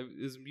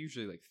 It was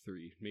usually like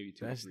 3, maybe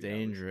 2. That's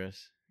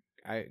dangerous.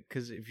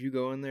 Because if you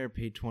go in there,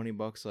 pay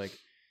 $20, like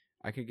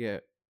I could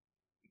get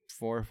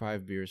 4 or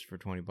 5 beers for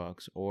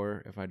 $20,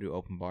 or if I do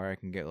open bar, I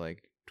can get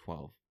like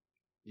 12.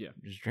 Yeah,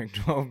 just drink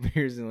 12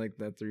 beers in like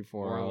that 3-4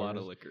 or hours. A lot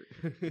of liquor.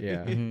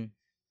 Yeah.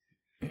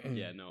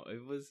 Yeah, no,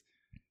 it was.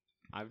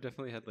 I've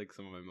definitely had like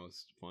some of my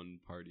most fun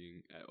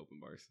partying at open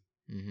bars.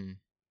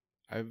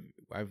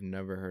 I've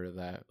never heard of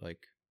that. Like,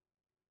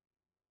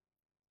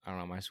 I don't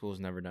know. My school's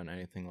never done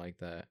anything like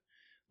that.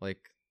 Like,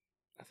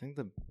 I think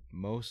the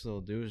most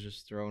they'll do is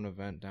just throw an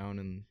event down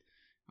in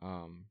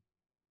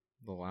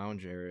the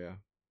lounge area.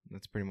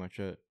 That's pretty much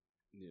it.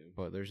 Yeah.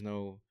 But there's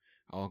no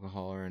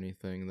alcohol or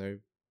anything.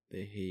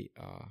 They hate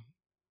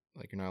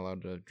like you're not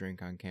allowed to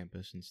drink on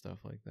campus and stuff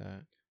like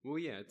that. Well,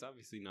 yeah, it's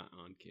obviously not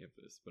on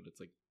campus, but it's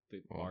like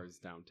the bars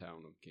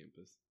downtown of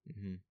campus.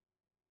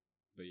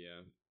 But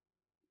yeah,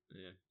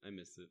 I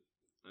miss it.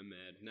 I'm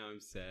mad. Now I'm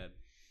sad.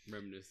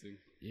 Reminiscing.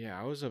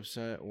 Yeah, I was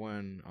upset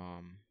when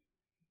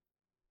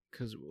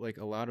because like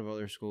a lot of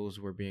other schools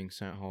were being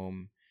sent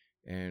home,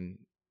 and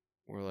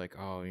we're like,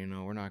 oh,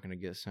 we're not gonna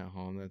get sent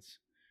home.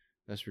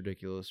 That's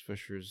ridiculous.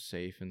 Fisher's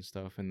safe and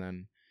stuff. And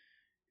then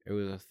it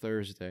was a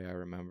Thursday, I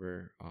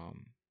remember.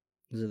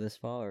 Was it this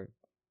fall or?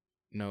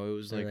 No, it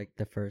was like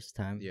the first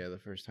time. Yeah, the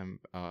first time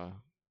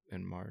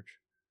in March.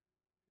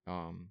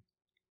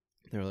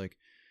 They're like,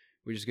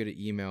 we just get an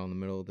email in the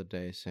middle of the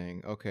day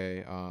saying,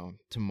 okay,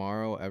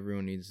 tomorrow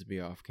everyone needs to be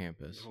off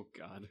campus. Oh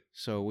God.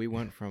 So we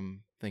went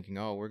from thinking,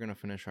 oh, we're gonna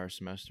finish our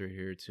semester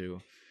here,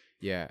 to,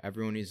 yeah,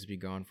 everyone needs to be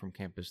gone from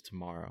campus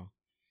tomorrow.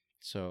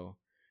 So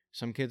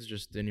some kids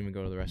just didn't even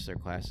go to the rest of their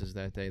classes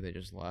that day. They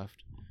just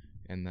left.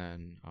 And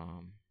then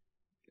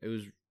it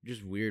was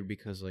just weird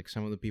because like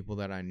some of the people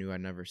that I knew I'd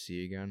never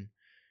see again,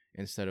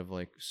 instead of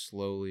like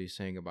slowly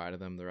saying goodbye to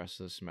them the rest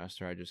of the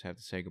semester, I just have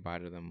to say goodbye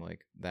to them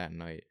like that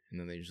night, and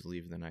then they just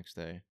leave the next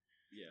day.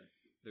 Yeah,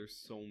 there's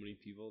so many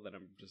people that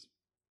I'm just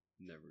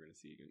never gonna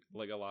see again.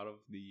 Like a lot of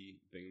the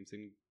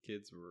Binghamton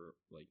kids were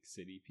like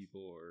city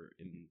people or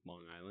in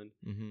Long Island,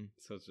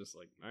 so it's just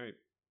like, all right,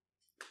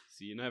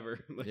 see you never.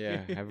 Like,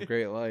 yeah, have a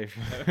great life.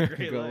 Have a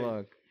great Good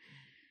life.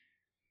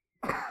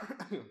 luck.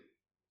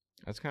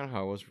 That's kind of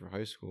how it was for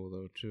high school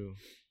though too.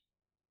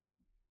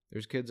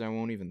 There's kids I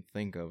won't even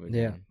think of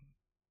again. Yeah.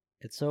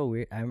 It's so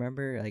weird. I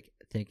remember like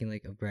thinking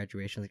like of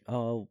graduation, like,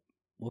 oh,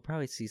 we'll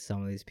probably see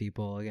some of these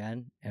people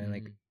again, and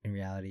like in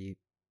reality,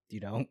 you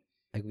don't.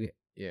 Like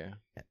Yeah.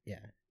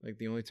 yeah. Like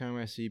the only time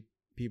I see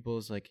people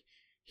is like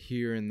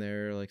here and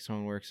there, like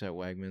someone works at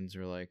Wegmans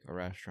or like a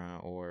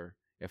restaurant, or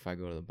if I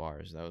go to the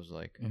bars. That was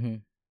like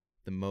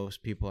the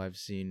most people I've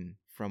seen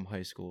from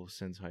high school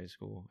since high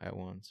school at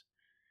once.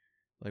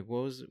 Like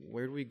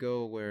where'd we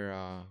go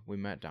where we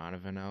met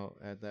Donovan out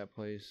at that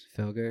place?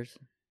 Filgers.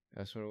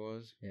 That's what it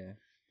was? Yeah.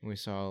 We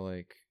saw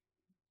like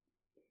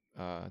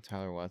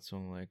Tyler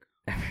Wetzel, like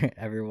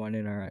everyone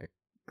in our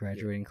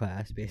graduating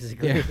class,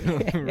 basically.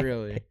 Yeah,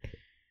 really.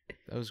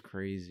 That was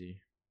crazy.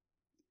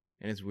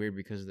 And it's weird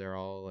because they're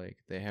all like,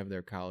 they have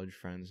their college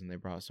friends and they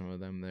brought some of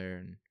them there,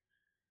 and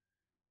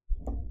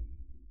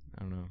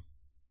I don't know.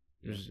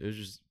 It was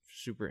just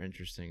super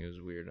interesting. It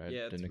was weird. I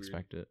didn't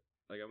expect it.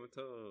 Like I'm gonna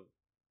tell,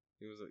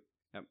 it was like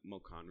at Mo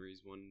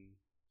Connery's one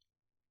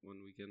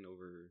weekend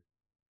over.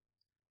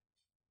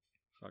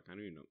 Fuck, I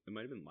don't even know. It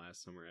might have been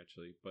last summer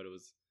actually, but it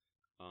was,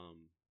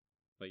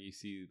 like you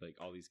see like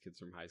all these kids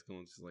from high school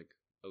and it's just like,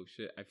 oh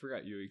shit, I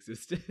forgot you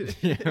existed.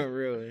 Yeah,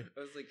 really.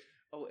 I was like,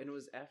 oh, and it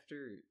was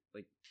after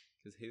like,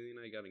 because Haley and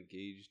I got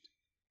engaged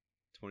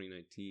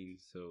 2019,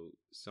 so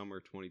summer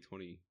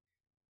 2020,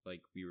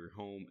 like we were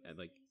home at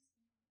like,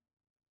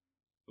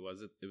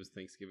 it was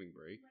Thanksgiving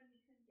break.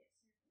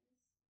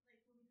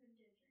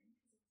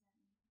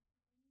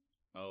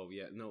 Oh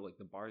yeah, no, like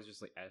the bar is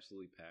just like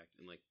absolutely packed,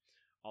 and like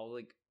all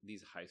like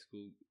these high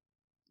school,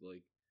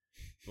 like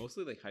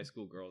mostly like high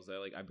school girls that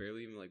like I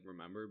barely even like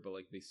remember, but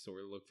like they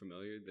sort of look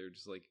familiar. They're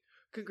just like,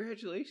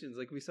 congratulations,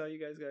 like we saw you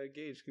guys got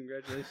engaged,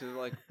 congratulations. I'm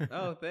like,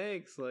 oh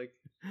thanks, like,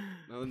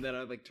 and then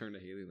I'd like turn to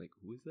Haley like,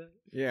 who is that?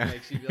 Yeah,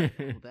 like she'd be like,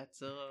 oh that's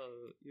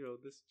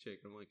this chick.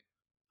 I'm like,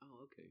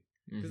 oh okay,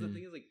 because the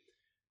thing is like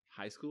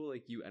high school,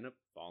 like you end up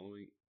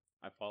following.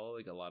 I follow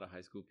like a lot of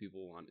high school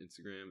people on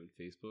Instagram and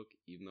Facebook,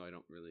 even though I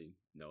don't really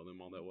know them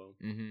all that well.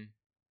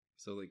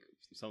 So like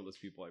some of those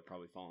people I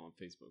probably follow on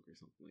Facebook or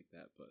something like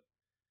that. But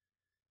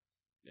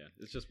yeah,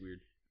 it's just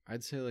weird.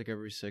 I'd say like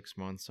every 6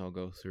 months I'll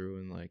go through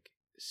and like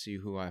see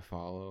who I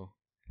follow,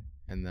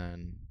 and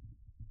then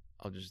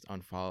I'll just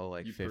unfollow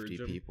like 50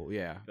 people.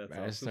 Yeah, That's I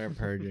awesome. start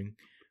purging.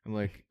 I'm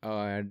like, oh,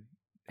 I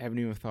haven't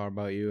even thought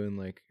about you in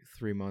like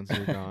 3 months.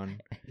 You're gone.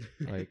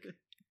 Like,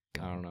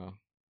 I don't know.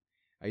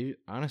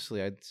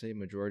 Honestly, I'd say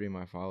majority of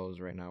my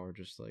follows right now are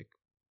just like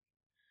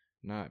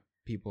not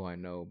people I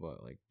know,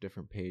 but like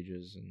different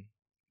pages and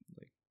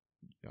like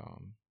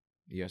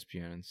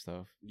ESPN and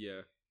stuff.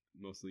 Yeah,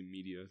 mostly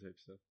media type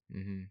stuff.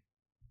 And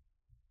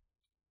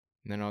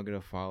then I'll get a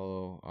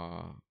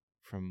follow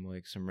from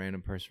like some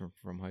random person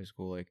from high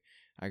school. Like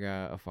I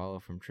got a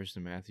follow from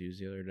Tristan Matthews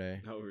the other day.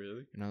 Oh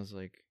really? And I was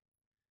like,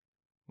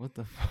 what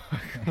the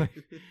fuck? Like,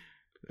 this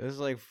was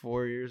like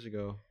 4 years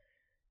ago.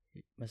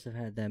 Must have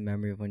had that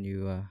memory of when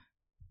you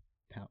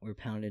were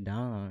pounded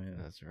down on it.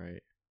 That's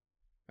right.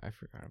 I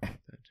forgot about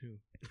that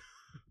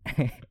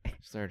too.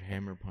 Started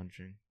hammer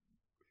punching.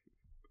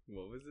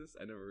 What was this?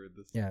 I never heard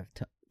this. Yeah,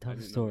 tell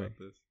the story.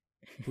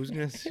 Who's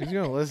gonna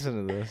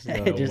listen to this?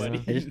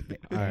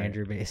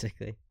 Andrew,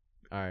 basically.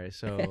 All right,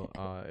 so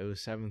it was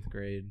 7th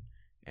grade,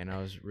 and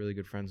I was really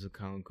good friends with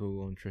Colin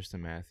Kugel and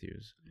Tristan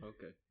Matthews.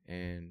 Okay.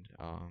 And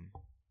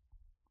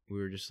we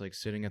were just like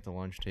sitting at the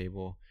lunch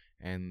table,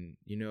 and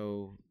you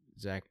know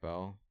Zach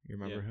Bell, you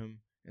remember him?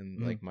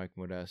 And like Mike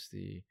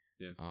Modesti.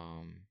 Yeah.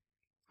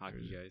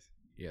 Hockey guys.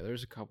 Yeah,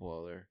 there's a couple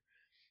other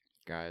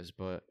guys,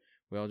 but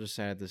we all just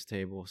sat at this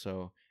table.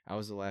 So I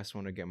was the last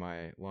one to get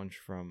my lunch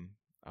from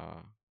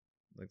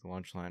like the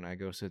lunch line. I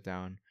go sit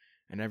down,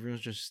 and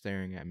everyone's just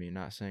staring at me,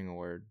 not saying a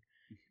word.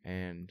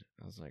 And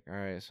I was like, all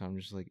right, so I'm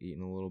just like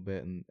eating a little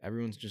bit, and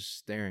everyone's just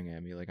staring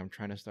at me like I'm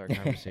trying to start a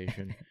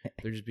conversation.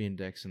 They're just being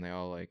dicks, and they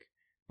all like,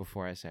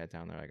 before I sat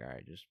down, they're like, all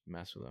right, just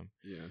mess with them.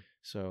 Yeah.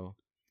 So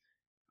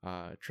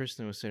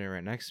Tristan was sitting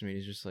right next to me.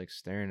 He's just like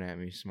staring at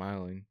me,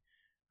 smiling.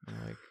 I'm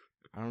like,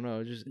 I don't know.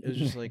 It was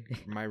just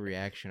like my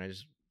reaction. I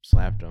just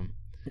slapped him.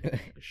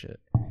 Shit.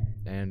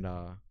 And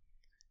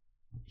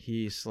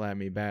he slapped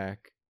me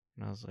back,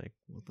 and I was like,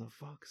 what the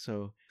fuck?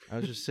 So I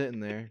was just sitting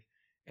there,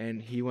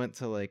 and he went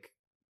to like,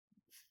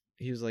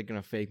 he was like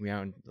gonna fake me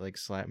out and like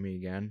slap me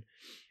again,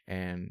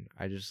 and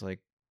I just like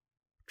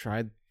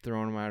tried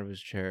throwing him out of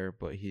his chair,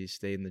 but he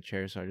stayed in the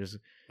chair, so I just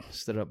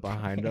stood up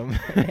behind him.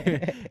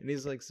 And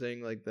he's like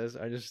saying like this.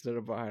 I just stood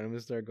up behind him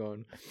and started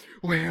going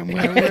wham,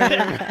 wham,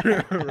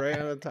 wham, right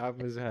on the top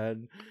of his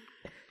head.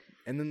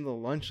 And then the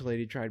lunch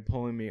lady tried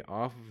pulling me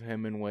off of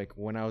him, and like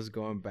when I was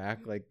going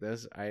back like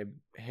this, I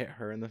hit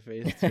her in the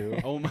face too.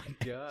 Oh my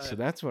god. So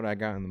that's what I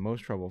got in the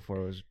most trouble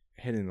for, was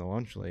hitting the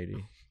lunch lady.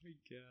 Oh my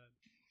god.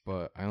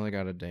 But I only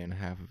got a day and a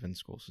half of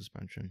in-school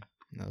suspension.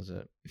 And that was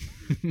it.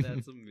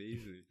 That's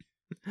amazing.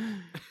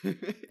 He's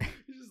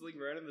just like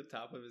right on the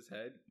top of his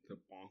head.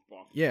 Bonk,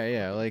 bonk,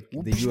 Yeah, like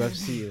the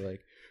UFC,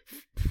 like.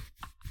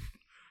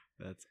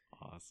 That's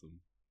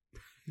awesome.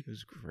 It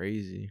was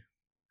crazy.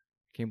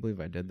 Can't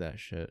believe I did that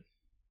shit.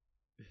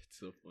 It's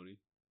so funny.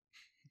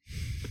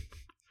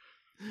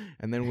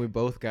 And then we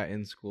both got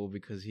in school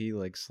because he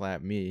like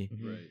slapped me.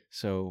 Right.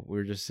 So we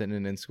were just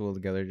sitting in school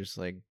together, just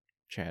like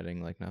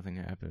chatting like nothing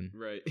happened.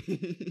 Right.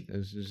 It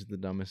was just the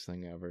dumbest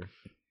thing ever.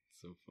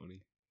 So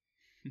funny.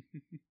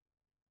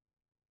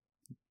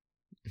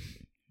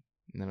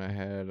 And then I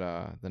had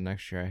the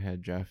next year I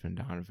had Jeff and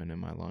Donovan in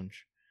my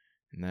lunch,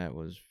 and that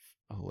was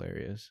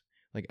hilarious.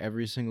 Like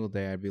every single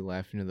day I'd be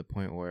laughing to the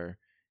point where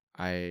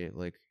I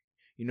like,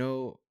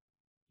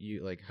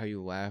 you like how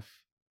you laugh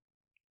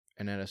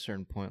and at a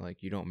certain point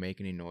like you don't make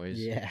any noise.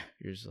 Yeah.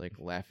 You're just like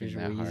laughing Just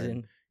that hard.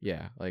 wheezing.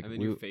 Yeah, like And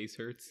then your face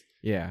hurts.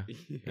 yeah.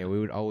 Yeah, we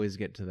would always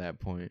get to that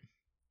point.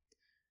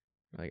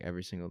 Like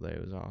every single day.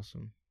 It was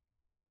awesome.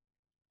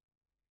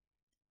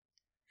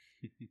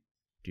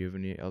 Do you have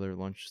any other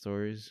lunch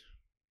stories?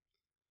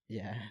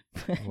 Yeah.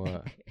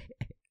 What?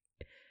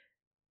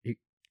 Do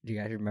you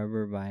guys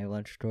remember my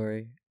lunch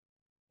story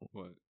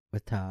What?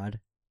 with Todd?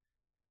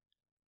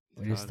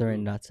 When he was Todd throwing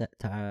who? nuts at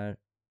Todd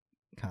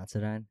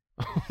Considine.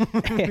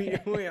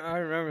 Wait, I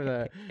remember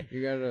that.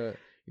 You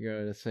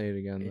gotta say it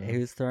again. He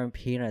was throwing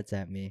peanuts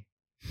at me.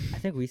 I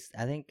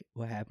think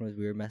what happened was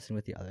we were messing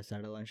with the other side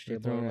of the lunch They're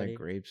table throwing already. like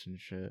grapes and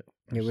shit.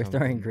 Yeah, we were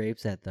throwing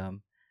grapes at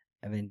them.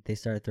 I mean, they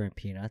started throwing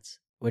peanuts,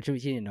 which he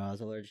didn't know I was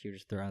allergic. He was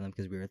just throwing them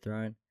because we were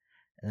throwing.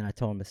 And then I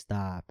told him to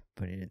stop,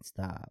 but he didn't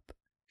stop.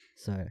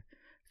 So I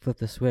flipped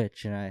the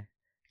switch, and I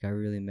got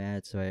really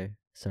mad, so I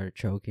started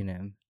choking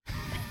him.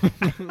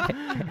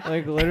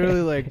 Like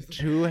literally like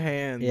two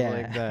hands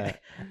like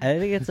that. I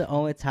think it's the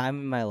only time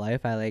in my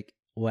life I like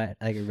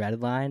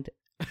redlined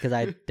because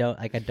I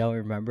don't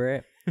remember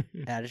it.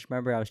 And I just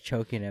remember I was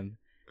choking him,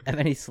 and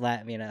then he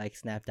slapped me, and I like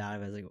snapped out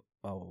of it. I was like,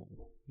 "Oh,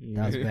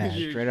 that was bad."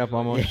 Straight up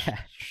almost Yeah.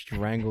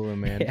 strangle a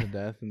man Yeah. to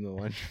death in the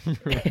lunchroom.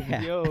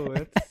 Yeah. Yo,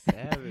 that's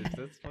savage.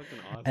 That's fucking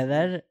awesome. And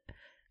then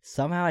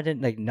somehow I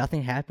didn't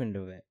nothing happened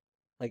to it.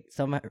 Like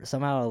somehow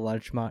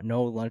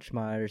no lunch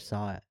monitor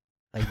saw it.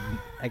 Like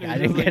I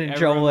Just, didn't like, get in everyone,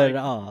 trouble like, at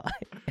all.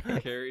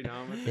 carried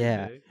on with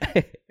Yeah.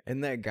 the day.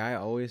 And that guy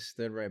always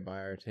stood right by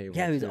our table.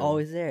 Yeah, he was too.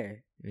 always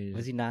there. And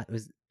Was he not?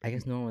 I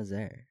guess no one was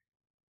there.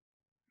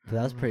 But I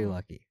that was don't pretty know.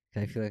 lucky.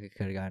 'Cause I feel like I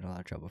could have gotten in a lot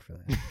of trouble for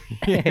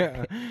that.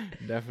 Yeah,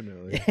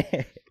 definitely.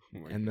 Oh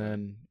my And God.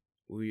 then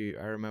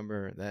I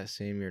remember that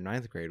same year,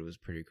 9th grade was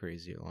pretty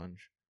crazy at lunch,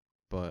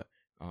 but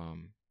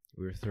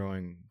we were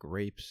throwing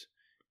grapes,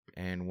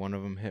 and one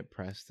of them hit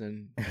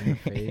Preston in the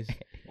face,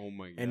 Oh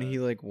my God. and he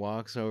like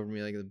walks over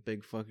me like a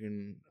big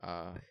fucking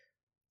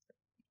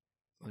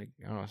like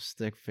I don't know,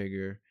 stick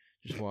figure,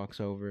 just walks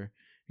over.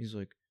 He's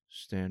like,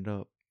 "Stand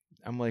up."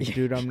 I'm like,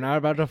 "Dude, I'm not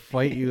about to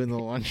fight you in the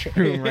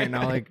lunchroom right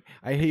now. Like,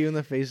 I hit you in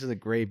the face with a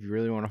grape. You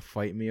really want to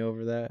fight me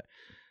over that?"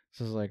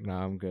 So I was like,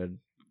 "Nah, I'm good."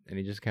 And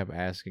he just kept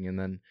asking, and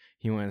then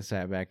he went and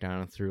sat back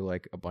down and threw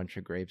like a bunch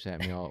of grapes at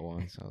me all at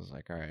once. I was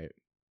like, "All right."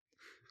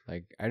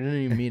 Like, I didn't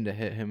even mean to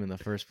hit him in the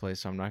first place,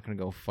 so I'm not gonna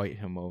go fight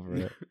him over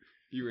it.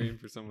 You were aiming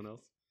for someone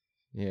else?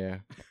 Yeah.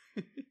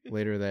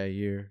 Later that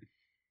year,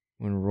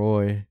 when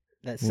Roy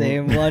That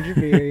same lunch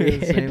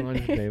period. same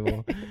lunch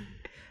table,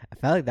 I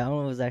felt like that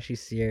one was actually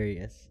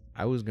serious.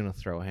 I was gonna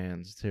throw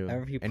hands too, I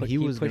remember and he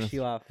was gonna pushed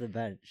you off the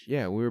bench.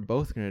 Yeah, we were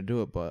both gonna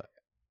do it, but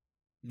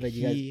But he,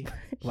 you guys,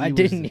 why he was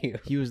didn't the- you?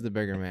 He was the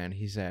bigger man.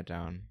 He sat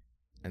down,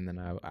 and then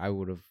I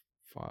would have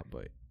fought,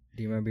 but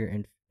Do you remember your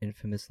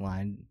infamous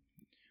line?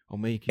 I'll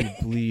make you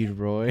bleed,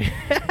 Roy.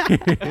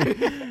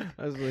 I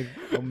was like,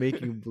 I'll make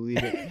you bleed.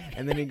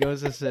 And then he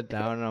goes to sit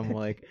down, and I'm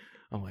like,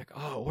 oh,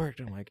 it worked.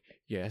 I'm like,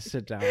 yeah,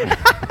 sit down.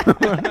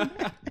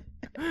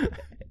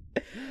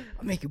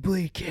 I'll make you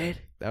bleed, kid.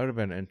 That would have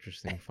been an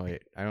interesting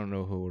fight. I don't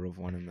know who would have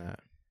won in that.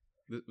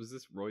 Was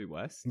this Roy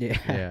West? Yeah.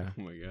 Yeah.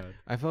 Oh my God.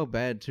 I felt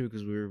bad too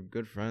because we were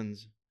good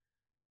friends.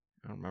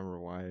 I don't remember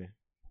why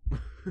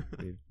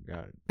we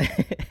got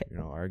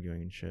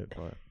arguing and shit,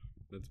 but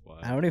That's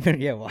wild. I don't even.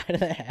 Yeah, why did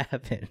that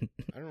happen?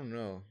 I don't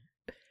know.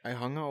 I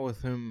hung out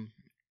with him.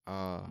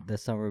 The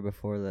summer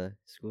before the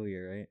school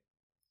year, right?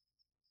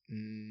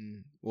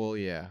 Well,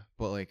 yeah,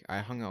 but like I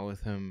hung out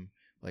with him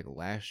like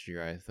last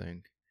year, I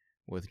think,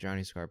 with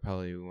Johnny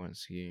Scarpelli. We went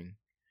skiing.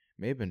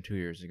 May have been 2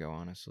 years ago,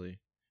 honestly,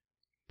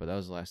 but that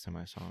was the last time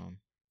I saw him.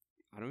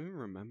 I don't even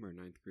remember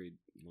 9th grade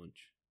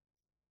lunch.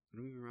 I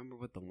don't even remember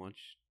what the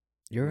lunch.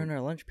 You were in our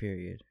lunch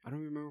period. I don't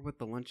remember what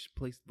the lunch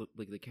place looked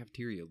like. The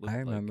cafeteria looked I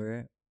like. remember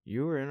it.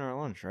 You were in our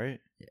lunch, right?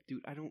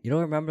 Dude, I don't. You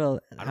don't remember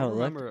I how don't it looked?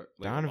 remember.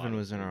 Like, a Donovan lot of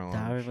was in our things.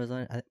 lunch. Donovan was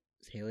on.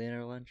 Was Haley in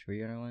our lunch? Were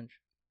you in our lunch?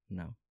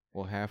 No.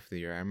 Well, half the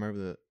year. I remember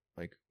that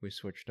like we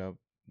switched up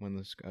when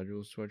the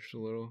schedule switched a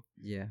little.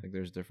 Yeah. Like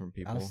there's different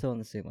people. I was still in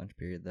the same lunch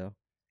period though.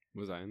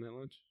 Was I in that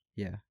lunch?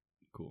 Yeah.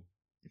 Cool.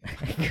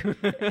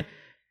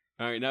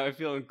 All right, now I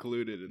feel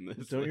included in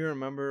this. Don't you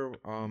remember?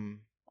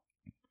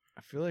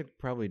 I feel like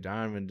probably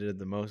Donovan did it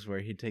the most, where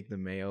he'd take the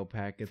mayo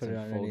packets Put it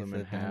and fold underneath them in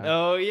the thing. half.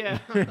 Oh yeah.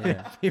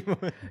 Yeah. People-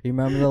 You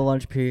remember the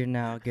lunch period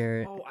now,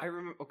 Garrett? Oh, I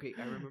remember. Okay,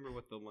 I remember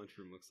what the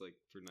lunchroom looks like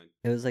for 9th.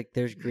 It was like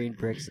there's green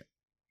bricks.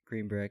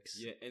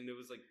 Yeah, and it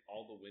was like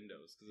all the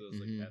windows because it was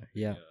like Mhm. at the,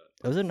 Yeah.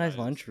 It was a nice side of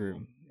the lunchroom.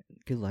 school.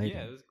 Good lighting.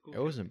 Yeah, it was a cool. It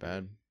wasn't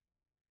cafeteria. bad.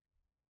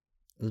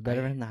 It was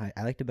better than the high.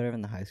 I liked it better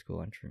than the high school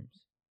lunchrooms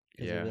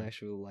because it was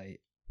actually light.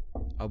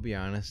 I'll be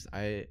honest.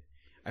 I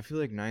feel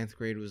like ninth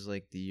grade was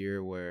like the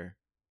year where,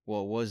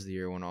 well, it was the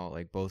year when all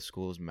like both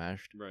schools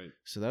meshed. Right.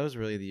 So that was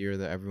really the year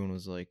that everyone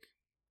was like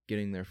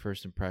getting their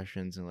first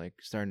impressions and like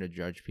starting to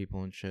judge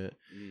people and shit.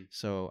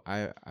 So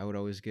I would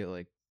always get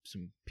like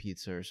some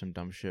pizza or some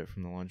dumb shit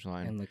from the lunch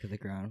line And look at the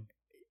ground.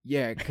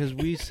 Yeah, because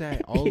we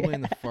sat all the way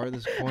in the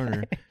farthest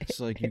corner.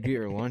 So like you get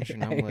your lunch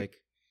and I'm like,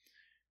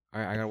 all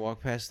right, I gotta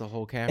walk past the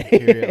whole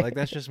cafeteria. Like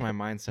that's just my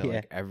mindset. Yeah.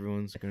 Like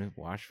everyone's gonna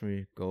watch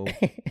me go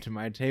to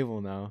my table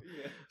now.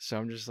 So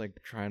I'm just like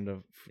trying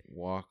to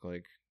walk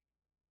like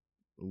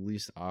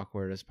least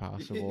awkward as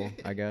possible,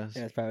 I guess.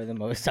 That's probably the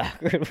most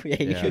awkward way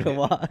you Yeah. could have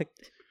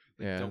walked.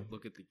 Yeah. Don't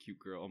look at the cute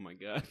girl. Oh my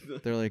god.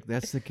 They're like,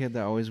 that's the kid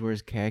that always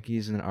wears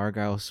khakis and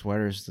Argyle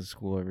sweaters to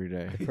school every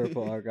day.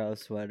 Purple Argyle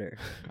sweater.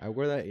 I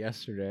wore that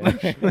yesterday.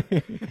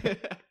 Actually.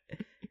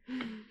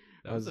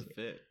 That was a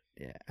fit.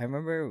 Yeah, I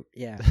remember.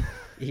 Yeah,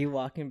 he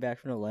walking back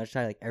from the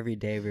lunchtime like every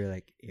day. We were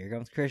like, "Here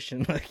comes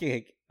Christian." Looking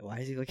like, why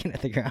is he looking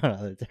at the ground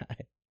all the time?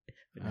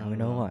 But now we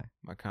know why.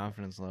 My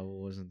confidence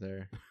level wasn't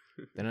there.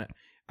 Then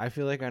I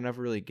feel like I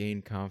never really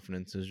gained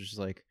confidence. It was just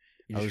like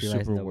You I just was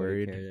realized super nobody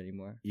worried. cared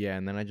anymore. Yeah,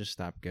 and then I just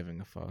stopped giving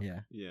a fuck.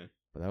 Yeah, Yeah.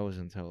 But that was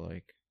until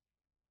like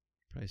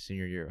probably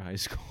senior year of high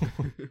school.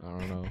 I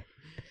don't know.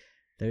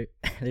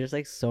 there's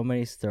like so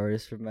many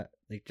stories from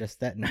like just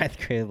that ninth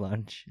grade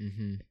lunch.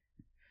 Mm-hmm.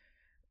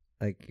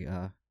 Like,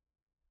 I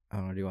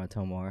don't know. Do you want to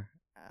tell more?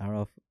 I don't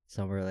know if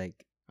some were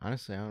like.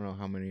 Honestly, I don't know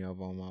how many of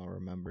them I'll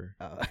remember.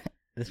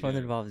 This one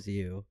Yeah. involves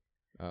you.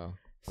 Oh,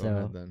 go So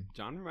ahead then.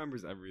 John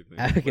remembers everything.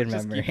 I can Let's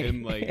just remember. keep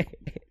him like.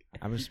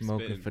 I was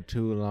smoking Spin. for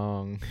too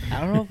long.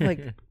 I don't know if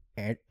like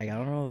I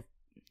don't know if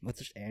what's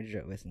just Andrew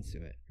that listens to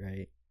it,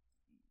 right?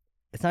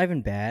 It's not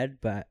even bad,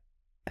 but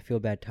I feel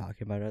bad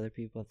talking about other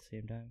people at the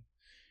same time.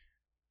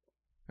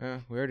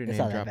 We already It's name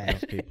not that dropped bad.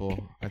 enough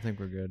people. I think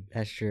we're good.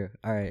 That's true.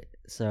 All right,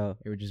 so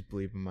It would just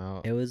bleep them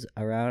out. it was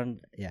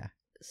around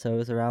So it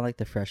was around like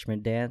the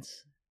freshman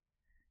dance,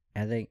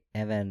 I think,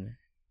 and then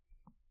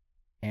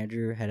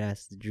Andrew had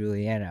asked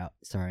Julianne out.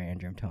 Sorry,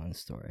 Andrew, I'm telling the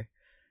story.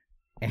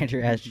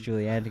 Andrew asked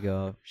Julianne to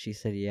go. She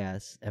said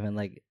yes, and then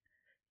like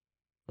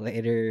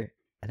later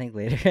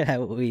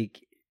that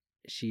week,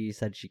 she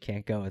said she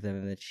can't go with him,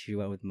 and then she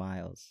went with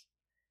Miles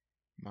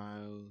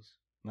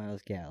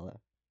Gallo.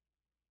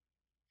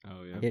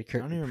 Oh yeah. He had I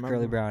don't even curly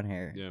remember. brown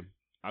hair. Yeah.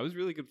 I was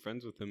really good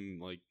friends with him.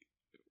 Like,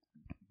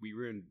 we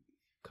were in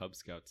Cub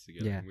Scouts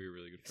together. Yeah. And we were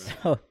really good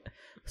friends.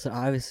 So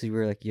obviously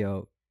we're like,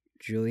 yo,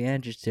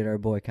 Julianne just did our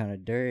boy kind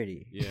of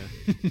dirty. Yeah.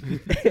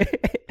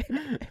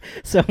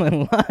 So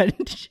in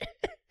lunch,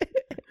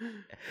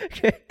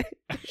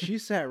 She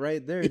sat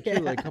right there too, Yeah.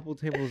 like a couple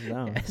tables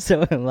down.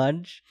 So in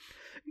lunch,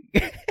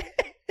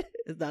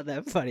 it's not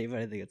that funny, but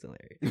I think it's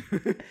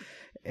hilarious.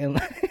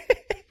 And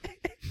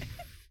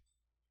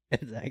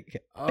it's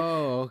like,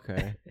 Oh,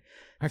 okay.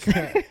 I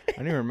don't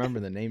even remember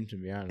the name, to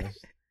be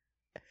honest.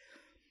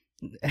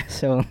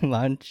 so in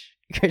lunch,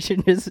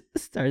 Christian just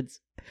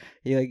starts,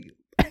 he like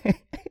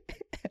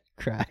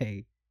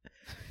crying.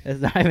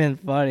 It's not even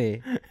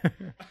funny.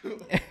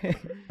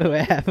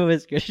 What happened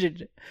was Christian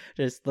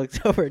just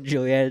looked over at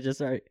Julianne and just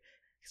started,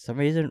 for some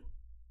reason,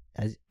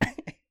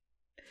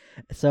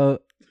 so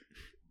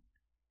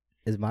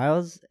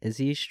is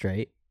he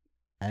straight?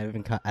 I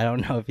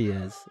don't know if he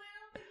is.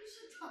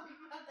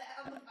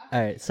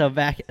 All right, so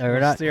back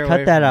or not. Steer away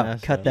Cut that from out.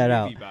 that Cut stuff. that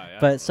out. Maybe bi, I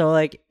don't But know. so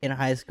like in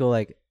high school,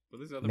 like But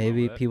there's nothing wrong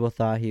maybe with that. people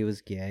thought he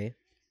was gay,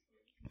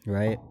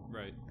 right?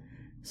 Right.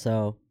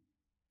 So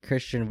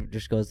Christian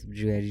just goes to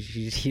Julianne.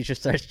 He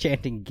just starts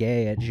chanting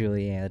 "gay" at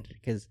Julianne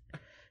because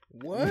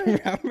What?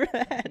 remember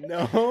that?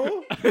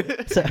 No.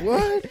 So,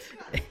 What?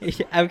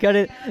 I'm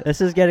cutting.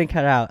 This is getting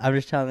cut out. I'm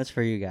just telling this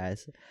for you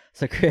guys.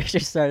 So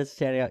Christian starts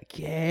chanting out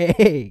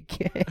 "gay,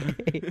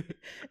 gay,"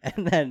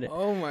 and then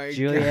Oh my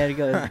Julianne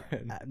goes,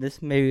 God. this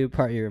may be the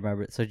part you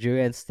remember. So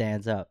Julianne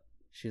stands up.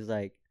 She's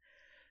like,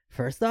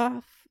 first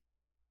off,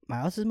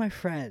 Miles is my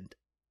friend.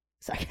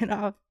 Second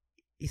off,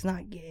 he's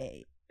not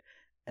gay.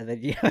 And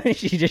then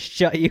she just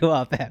shut you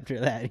up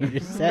after that. You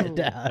just sat No,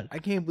 down. I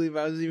can't believe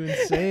I was even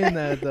saying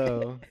that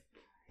though.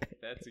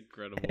 That's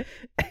incredible.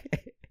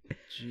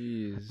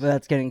 Jeez. But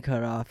that's getting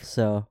cut off,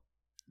 so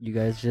you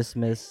guys just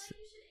missed.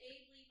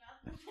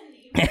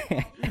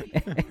 Yeah.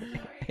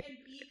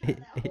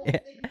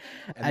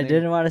 I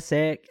didn't want to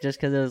say it just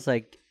because it was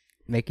like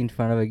making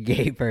fun of a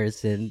gay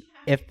person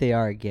if they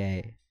are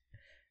gay,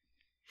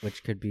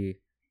 which could be a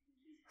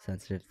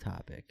sensitive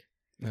topic.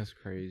 That's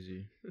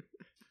crazy.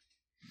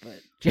 But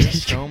There's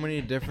just so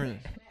many different.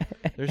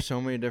 There's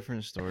so many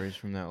different stories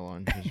from that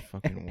lunch. It's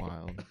fucking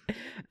wild.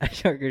 I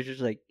sure was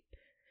just like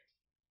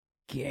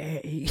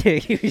gay.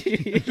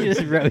 You're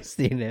just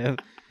roasting him.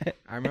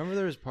 I remember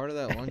there was part of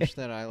that lunch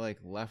that I like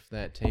left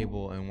that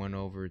table and went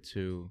over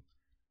to,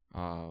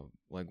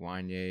 like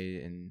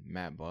Wanye and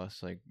Matt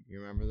Buss. Like, you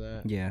remember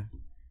that? Yeah.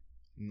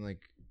 And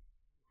like,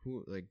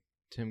 who? Like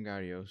Tim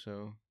Gaudioso.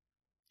 Oh,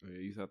 yeah,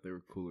 you thought they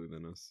were cooler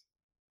than us.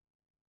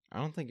 I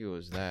don't think it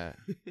was that.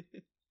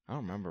 I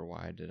don't remember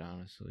why I did,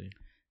 honestly.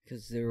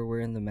 Because they were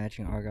wearing the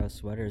matching Argyle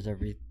sweaters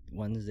every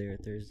Wednesday or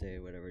Thursday,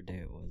 whatever day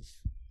it was.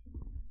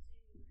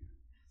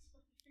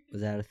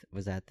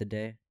 Was that the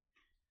day?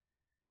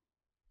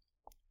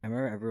 I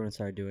remember everyone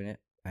started doing it.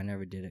 I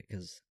never did it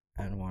because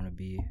I didn't want to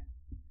be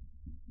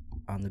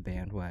on the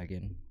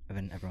bandwagon. And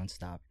then everyone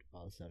stopped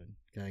all of a sudden.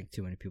 Because I think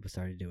too many people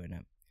started doing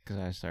it. Because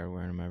I started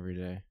wearing them every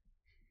day.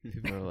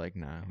 People are like,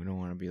 nah, we don't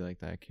want to be like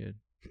that kid.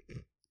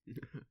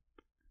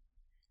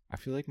 I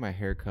feel like my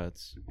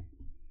haircuts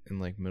in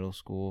like middle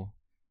school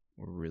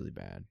were really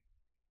bad.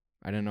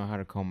 I didn't know how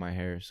to comb my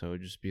hair, so it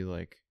would just be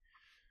like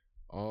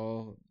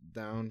all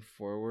down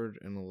forward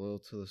and a little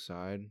to the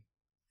side.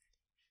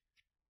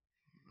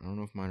 I don't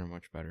know if mine are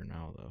much better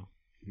now, though.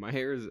 My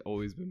hair has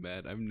always been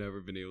bad. I've never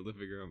been able to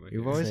figure out my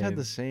You've hair. always Same. had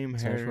the same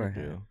It's always where I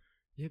hairdo. have.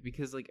 Yeah,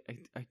 because like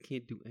I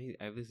can't do anything.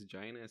 I have this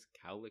giant ass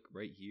cowlick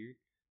right here,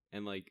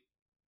 and like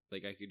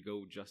I could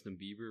go Justin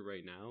Bieber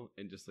right now,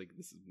 and just like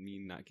this is me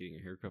not getting a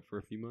haircut for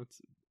a few months,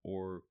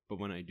 but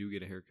when I do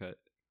get a haircut,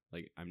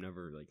 like I'm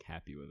never like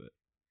happy with it.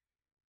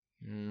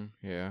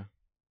 Yeah.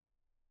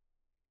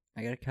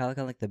 I got a cowlick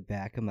on like the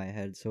back of my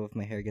head, so if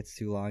my hair gets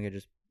too long, I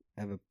just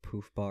have a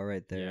poof ball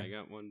right there. Yeah, I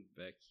got one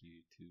back here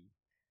too.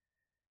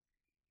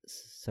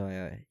 So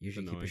I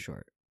usually keep Annoying. it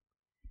short.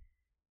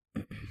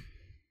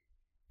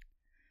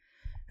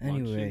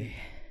 Anyway,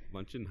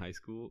 lunch in high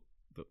school.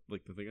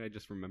 The thing I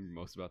just remember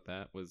most about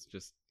that was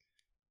just,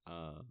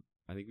 I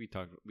think we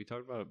talked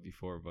about it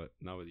before, but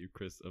not with you,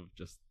 Chris, of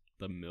just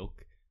the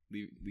milk,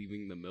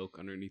 leaving the milk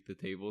underneath the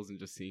tables and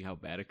just seeing how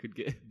bad it could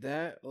get.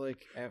 That,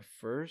 like, at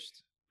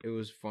first, it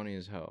was funny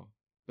as hell.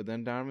 But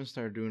then Donovan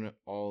started doing it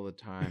all the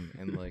time,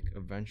 and, like,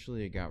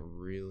 eventually it got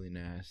really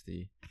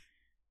nasty.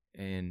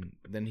 And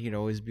then he'd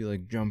always be,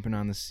 like, jumping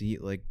on the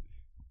seat, like,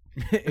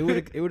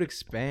 it would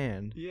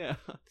expand. Yeah.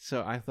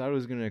 So I thought it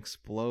was gonna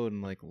explode,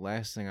 and, like,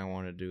 last thing I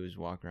want to do is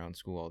walk around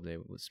school all day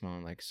with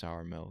smelling like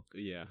sour milk.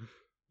 Yeah.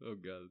 Oh,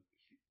 God.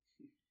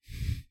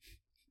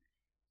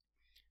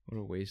 What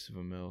a waste of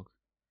a milk.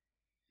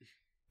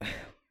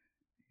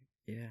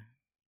 yeah.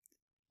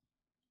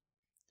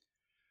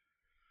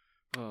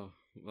 Oh,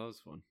 well, that was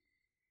fun.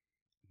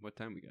 What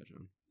time we got,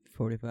 John?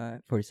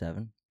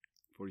 47.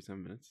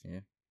 47 minutes? Yeah.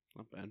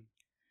 Not bad.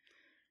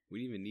 We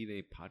didn't even need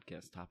any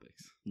podcast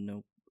topics.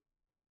 Nope.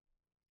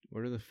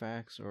 What are the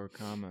facts or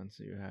comments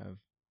that you have?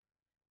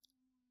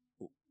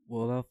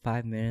 Well, about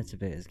 5 minutes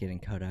of it is getting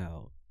cut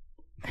out.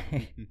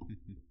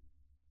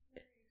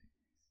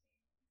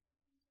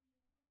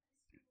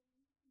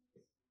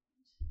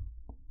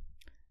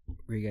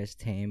 Were you guys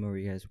tame or were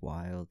you guys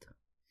wild?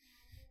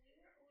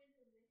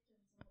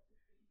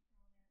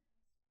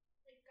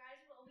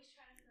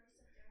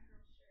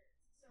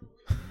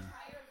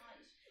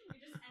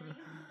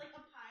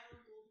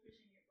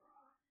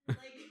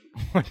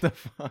 What the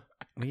fuck?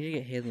 We need to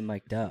get Haley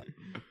mic'd up. So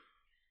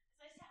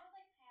I sat with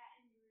like Pat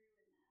and we were with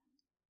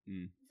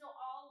them. Mm. So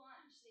all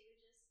lunch they would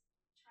just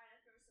try to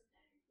throw some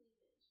down your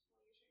cleavage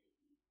while you're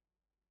trying to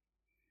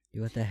eat.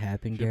 You let that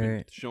happen, Should've been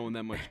Garrett? showing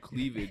that much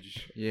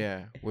cleavage.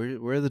 Yeah, where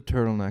are the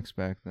turtlenecks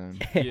back then?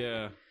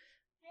 Yeah.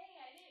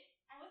 Hey,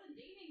 I wasn't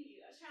dating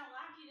you. I was trying to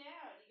lock you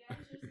down. You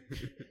gotta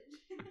show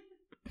some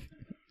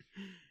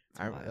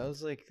cleavage. That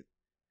was like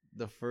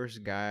the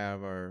first guy out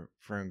of our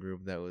friend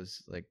group that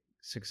was like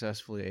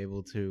successfully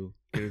able to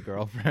get a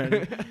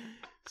girlfriend.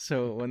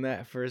 So when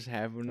that first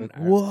happened, Like,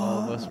 all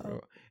of us whoa.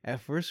 were, at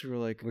first we were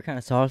like, We're kind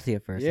of salty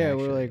at first. yeah,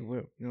 actually.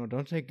 we're like,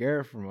 don't take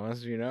Garrett from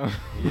us, you know.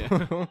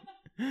 Yeah.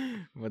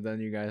 But then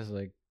you guys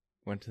like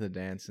went to the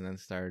dance and then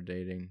started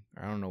dating.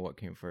 I don't know what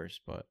came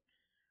first, but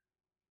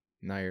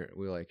now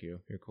we like you.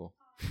 You're cool.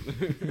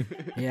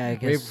 Yeah, I We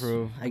guess.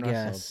 approve. I I'm not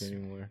guess. salty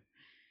anymore.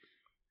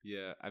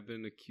 Yeah, I've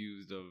been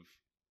accused of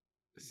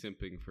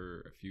simping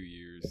for a few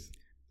years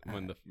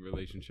when the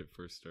relationship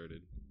first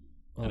started.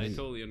 Well, and I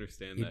totally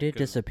understand you that. did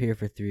 'cause disappear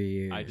for 3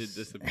 years. I did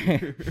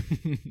disappear.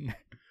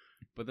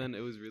 But then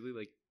it was really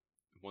like,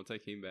 once I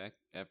came back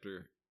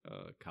after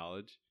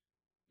college,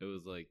 it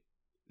was like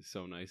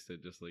so nice to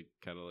just like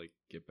kind of like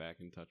get back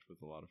in touch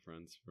with a lot of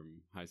friends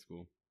from high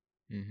school.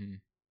 Mm-hmm.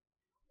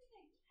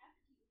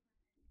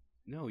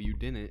 No, you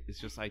didn't. It's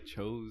just I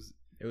chose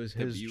It was to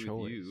his be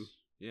choice. with you.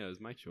 Yeah, it was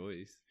my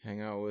choice. Hang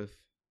out with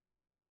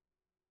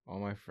all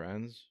my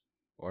friends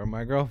or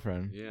my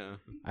girlfriend. Yeah,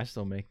 I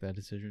still make that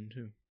decision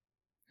too.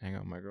 Hang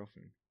out with my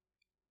girlfriend.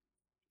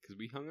 because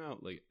we hung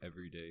out like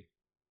every day.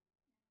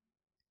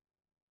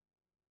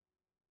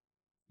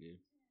 Yeah.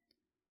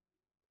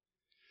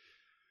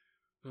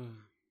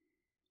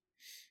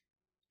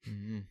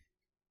 Mm-hmm.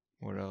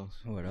 What else?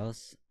 What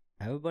else?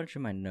 I have a bunch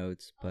of my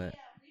notes, but Yeah,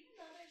 read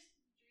another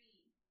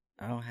dream.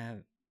 I don't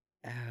have.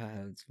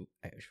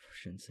 I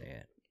shouldn't say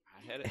it.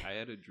 I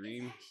had a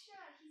dream. It's extra.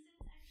 He said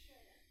it's extra.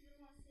 He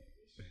doesn't want to say it.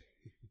 They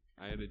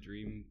should. I had a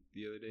dream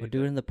the other day. We'll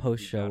do it in the that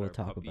post we show. got We'll our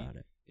talk puppy, about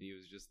it. And he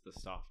was just the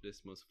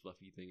softest, most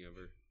fluffy thing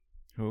ever.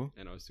 Who?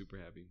 And I was super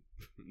happy.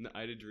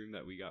 I had a dream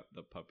that we got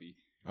the puppy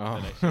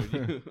Oh. that I showed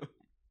you.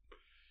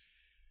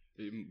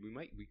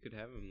 We could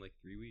have him in like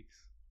 3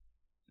 weeks,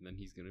 and then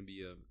he's gonna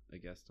be a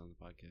guest on the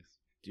podcast.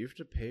 Do you have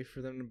to pay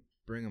for them to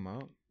bring him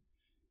out?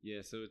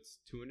 Yeah, so it's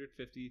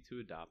 $250 to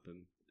adopt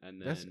him,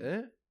 and then That's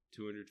it?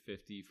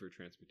 $250 for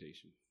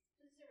transportation.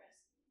 Who's the rest?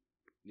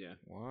 Yeah.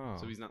 Wow.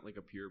 So he's not like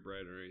a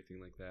purebred or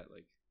anything like that.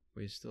 Like,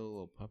 But he's still a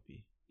little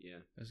puppy. yeah.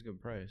 That's a good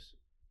price.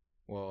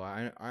 Well,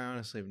 I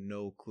honestly have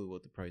no clue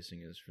what the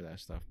pricing is for that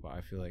stuff, but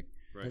I feel like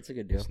Right. That's a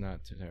good deal. it's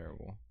not too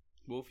terrible.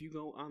 Well, if you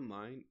go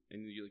online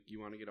and you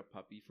want to get a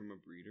puppy from a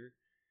breeder,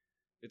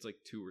 it's like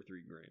 $2 or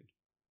 $3 grand.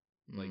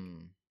 Like,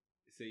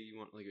 say you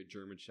want like a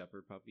German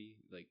Shepherd puppy,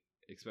 like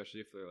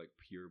especially if they're like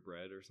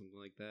purebred or something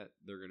like that,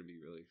 they're gonna be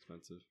really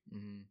expensive.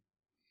 Mm-hmm.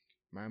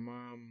 My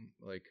mom,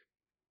 like,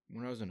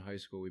 when I was in high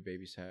school, we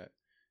babysat.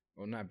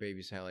 Well, not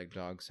babysat, like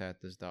dog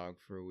sat this dog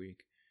for a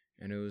week,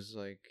 and it was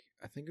like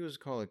I think it was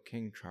called a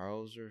King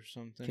Charles or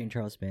something. King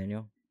Charles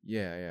Spaniel.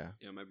 Yeah.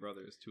 Yeah, my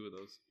brother has 2 of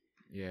those.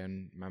 Yeah,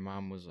 and my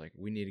mom was like,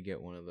 "We need to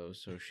get one of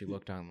those." So she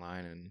looked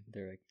online, and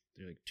They're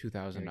like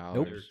 $2,000.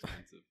 Nope. They're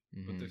expensive,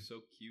 but Mhm. they're so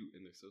cute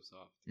and they're so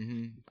soft.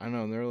 I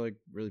know, they're like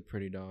really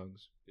pretty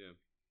dogs. Yeah.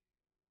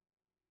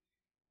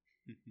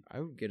 I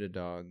would get a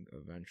dog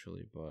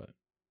eventually, but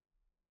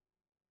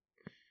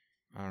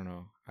I don't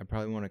know. I'd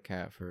probably want a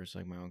cat first,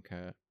 like my own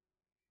cat.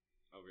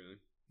 Oh, really?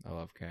 I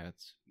love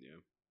cats. Yeah.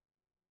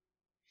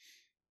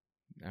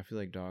 I feel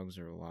like dogs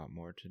are a lot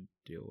more to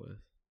deal with.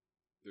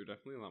 They're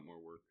definitely a lot more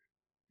work.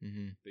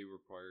 They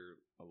require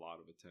a lot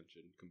of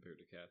attention compared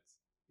to cats.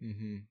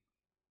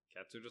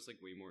 Cats are just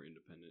like way more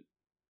independent.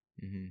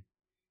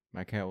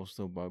 My cat will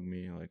still bug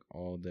me like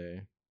all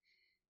day.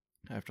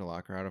 I have to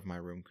lock her out of my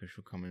room because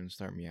she'll come in and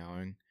start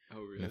meowing.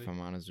 Oh, really? And if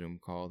I'm on a Zoom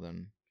call,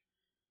 then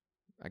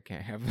I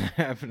can't have that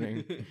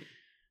happening.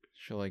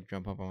 She'll like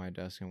jump up on my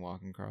desk and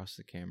walk across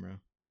the camera.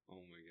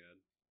 Oh my god.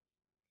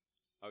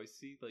 I always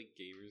see like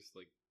gamers,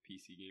 like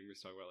PC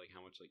gamers, talk about like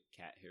how much like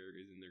cat hair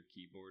is in their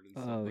keyboard and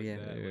stuff Oh, like yeah.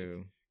 that.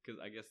 Ew. Because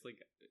I guess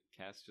like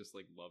cats just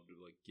like love to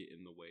like get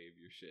in the way of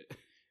your shit.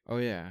 Oh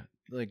yeah,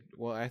 like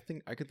well, I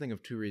think I could think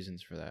of 2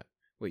 reasons for that.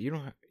 Wait, you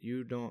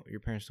don't, your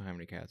parents don't have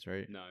any cats,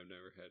 right? No, I've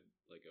never had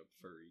like a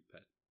furry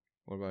pet.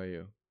 What about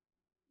you?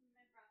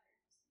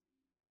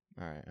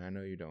 My brother. All right, I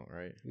know you don't,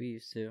 right? we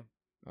used to,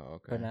 Oh,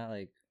 okay. but not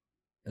like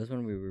it was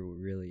when we were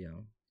really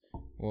young.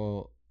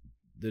 Well,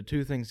 the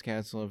 2 things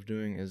cats love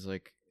doing is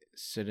like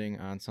sitting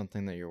on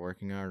something that you're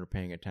working on or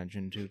paying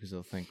attention to, because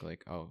they'll think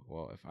like, oh,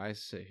 well, if I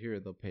sit here,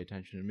 they'll pay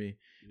attention to me.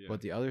 Yeah.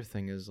 But the other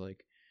thing is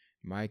like,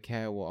 my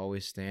cat will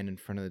always stand in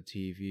front of the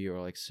TV or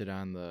like sit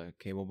on the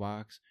cable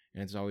box,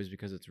 and it's always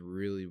because it's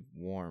really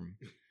warm.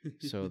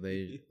 So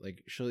they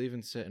like, she'll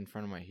even sit in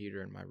front of my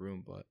heater in my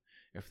room. But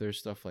if there's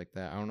stuff like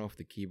that, I don't know if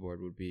the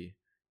keyboard would be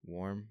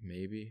warm,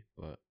 maybe,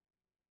 but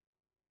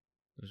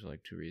those are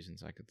like 2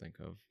 reasons I could think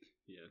of.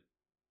 Yeah.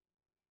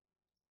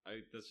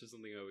 That's just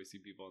something I always see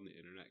people on the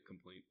internet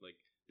complain, like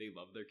they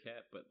love their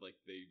cat, but like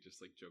they just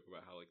like joke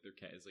about how like their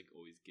cat is like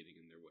always getting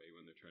in their way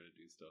when they're trying to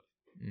do stuff.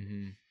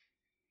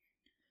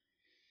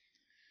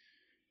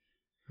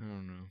 I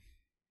don't know.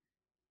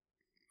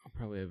 I'll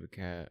probably have a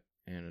cat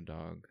and a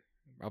dog.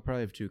 I'll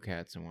probably have 2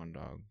 cats and 1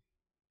 dog.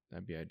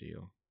 That'd be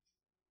ideal.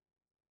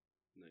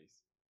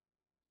 Nice.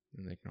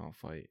 And they can all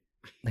fight,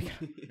 Like,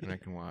 and I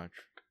can watch.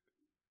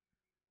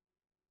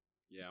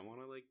 Yeah, I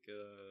want to like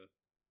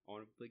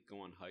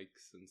go on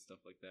hikes and stuff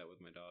like that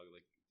with my dog,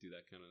 like do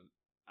that kind of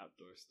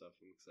outdoor stuff.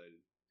 I'm excited.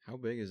 How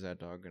big is that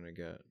dog gonna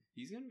get?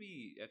 He's gonna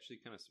be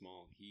actually kind of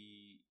small.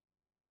 He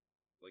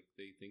like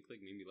they think like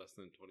maybe less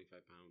than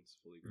 25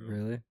 pounds fully grown.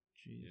 really?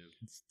 Jeez. Yeah.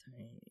 It's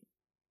tiny.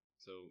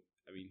 So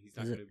I mean, he's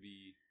not Is it- gonna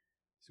be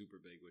super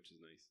big, which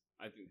is nice.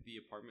 I think the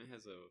apartment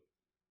has a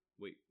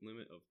weight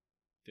limit of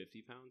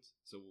 50 pounds.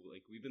 So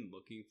like we've been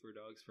looking for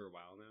dogs for a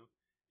while now,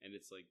 and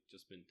it's like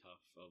just been tough.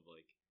 Of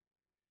like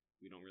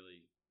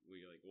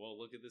we're like, well,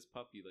 look at this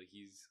puppy. Like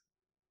he's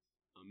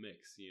a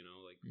mix, you know.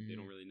 Like they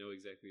don't really know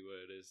exactly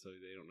what it is, so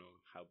they don't know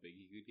how big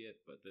he could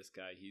get. But this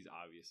guy, he's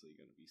obviously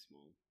gonna be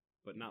small,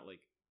 but not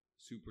like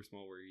super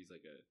small where he's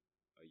like a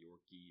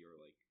Yorkie or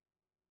like.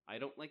 I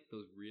don't like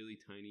those really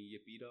tiny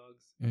yippy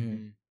dogs,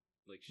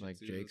 like Shih Like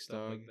Tzus Jake's and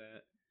stuff dog? like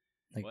that.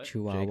 Like What?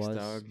 Chihuahuas. Jake's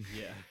dog.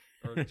 Yeah,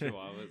 or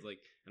Chihuahuas.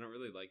 Like I don't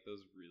really like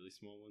those really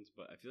small ones,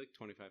 but I feel like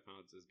 25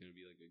 pounds is gonna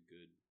be like a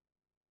good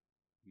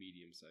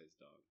medium-sized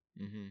dog.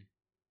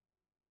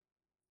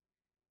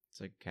 It's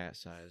like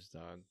cat-sized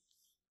dog.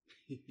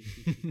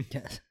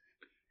 Yes.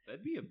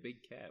 That'd be a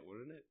big cat,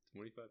 wouldn't it?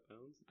 25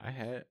 pounds. I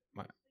had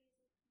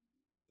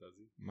Does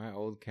he? my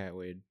old cat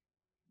weighed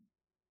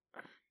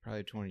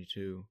probably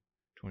 22,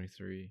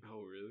 23.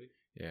 Oh, really?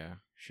 Yeah,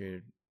 she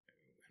ended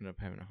up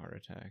having a heart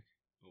attack.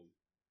 Oh.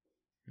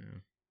 Yeah.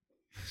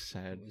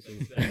 Sad. Was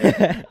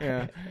it-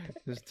 Yeah,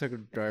 just took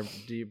a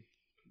deep,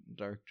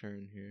 dark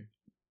turn here.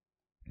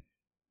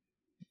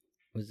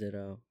 Was it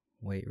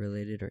weight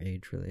related or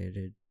age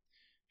related?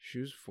 She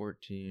was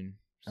 14.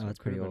 So Oh, that's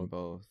it could have pretty been old.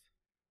 both.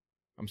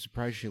 I'm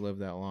surprised she lived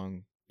that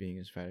long being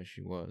as fat as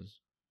she was.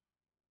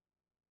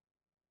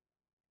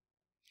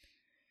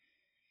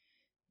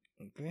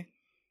 Okay.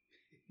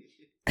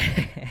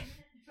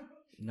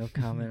 No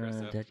comment Rest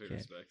on a out dead with cat.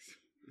 respects.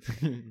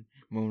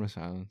 Moment of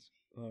silence.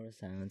 Moment of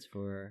silence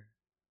for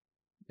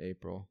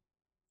April.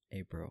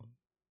 April.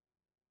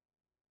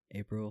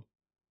 April.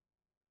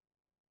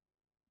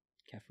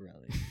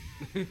 Cafarelli.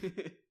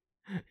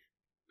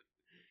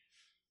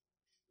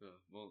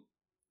 Well,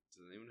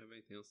 does anyone have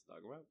anything else to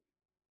talk about?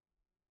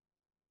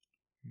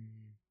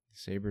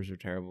 Sabres are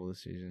terrible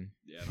this season.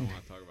 Yeah, I don't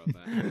want to talk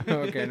about that.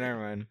 Okay, never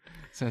mind.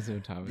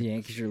 Sensitive topic. The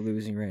Yankees are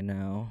losing right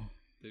now.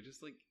 They're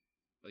just like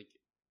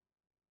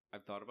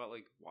I've thought about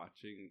like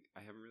watching. I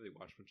haven't really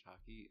watched much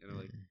hockey, and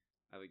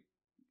I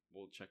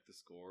will check the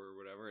score or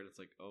whatever, and it's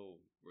like, oh,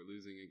 we're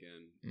losing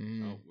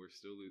again. Oh, we're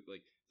still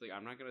like it's like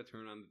I'm not gonna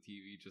turn on the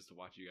TV just to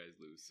watch you guys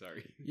lose.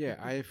 Sorry. Yeah,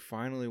 I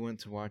finally went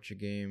to watch a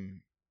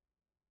game.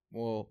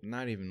 Well,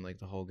 not even like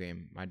the whole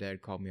game. My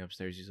dad called me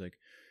upstairs. He's like,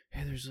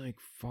 "Hey, there's like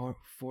 4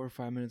 or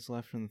 5 minutes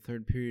left in the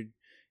third period,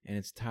 and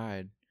it's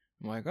tied."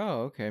 I'm like,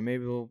 "Oh, okay,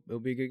 maybe it'll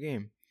be a good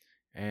game."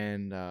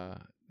 And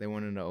they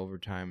went into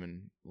overtime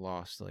and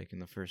lost like in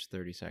the first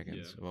 30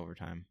 seconds of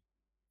overtime.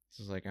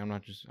 So it's like I'm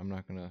not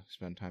gonna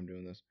spend time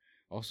doing this.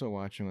 Also,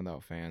 watching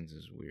without fans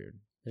is weird.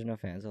 There's no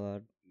fans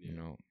allowed. You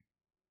know.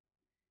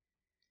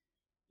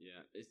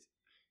 Yeah,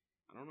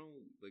 I don't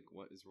know like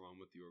what is wrong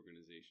with the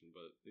organization,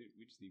 but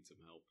we just need some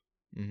help.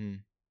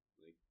 Mm-hmm.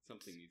 Like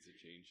something needs to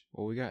change.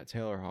 Well, we got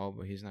Taylor Hall,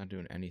 but he's not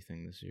doing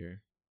anything this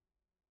year.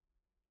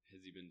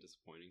 Has he been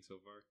disappointing so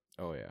far?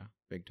 Oh yeah,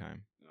 big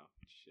time. Oh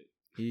shit.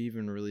 He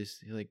even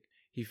released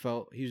he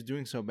was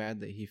doing so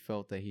bad that he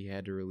felt that he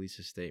had to release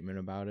a statement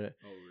about it.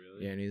 Oh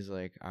really? Yeah, and he's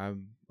like,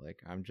 I'm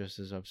just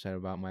as upset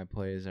about my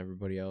play as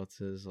everybody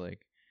else is.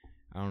 Like,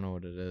 I don't know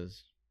what it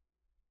is.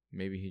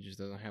 Maybe he just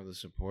doesn't have the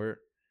support.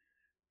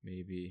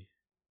 Maybe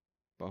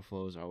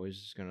Buffalo is always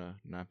just gonna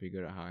not be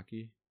good at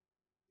hockey.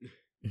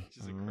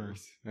 Just a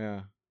curse.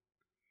 Yeah.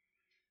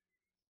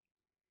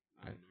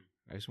 I don't know.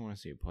 I just want to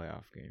see a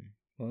playoff game.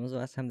 When was the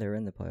last time they were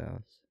in the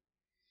playoffs?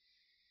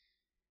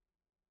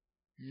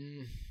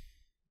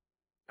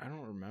 I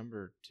don't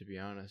remember, to be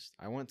honest.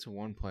 I went to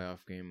one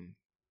playoff game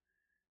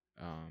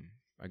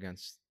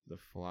against the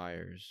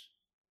Flyers.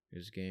 It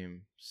was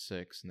game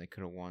 6, and they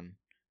could have won.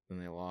 Then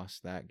they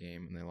lost that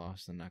game, and they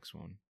lost the next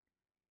one.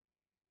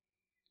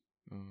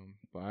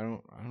 But I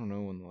don't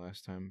know when the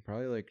last time.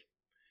 Probably like,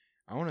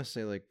 I want to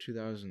say like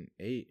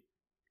 2008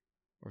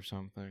 or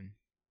something.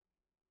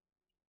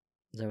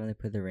 Is that when they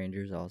played the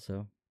Rangers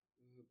also?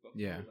 Buffalo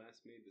Yeah.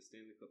 last made the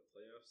Stanley Cup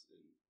playoffs in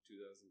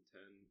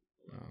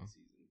 2010-11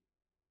 season.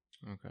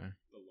 Okay.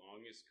 The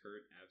longest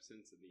current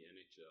absence in the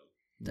NHL.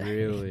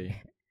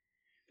 Really?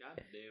 God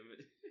damn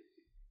it.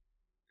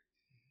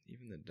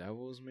 Even the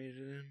Devils made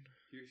it in?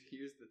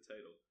 Here's the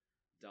title.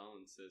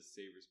 Dolan says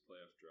Sabres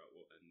playoff drought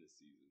will end this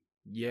season.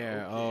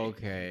 Yeah,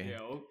 okay.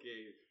 Yeah,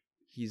 okay.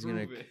 He's Prove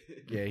gonna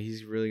it. Yeah,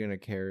 he's really gonna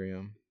carry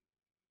him.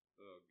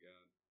 Oh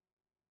god.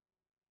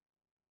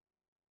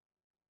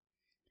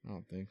 I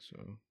don't think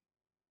so.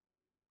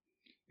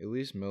 At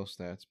least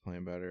Milstad's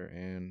playing better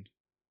and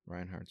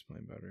Reinhardt's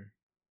playing better.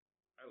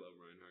 I love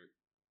Reinhardt.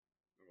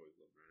 I've always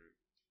loved Reinhardt.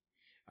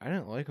 I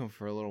didn't like him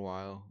for a little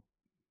while.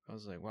 I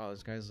was like, wow,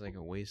 this guy's like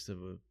a waste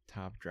of a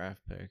top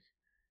draft pick.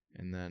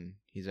 And then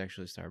he's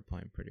actually started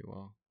playing pretty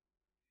well.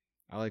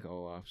 I like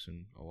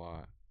Olofsson a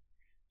lot.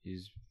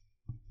 He's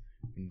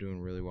been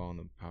doing really well on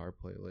the power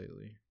play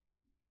lately.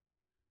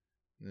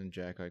 And then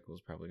Jack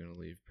Eichel's probably going to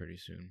leave pretty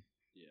soon.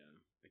 Yeah,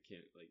 I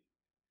can't, like,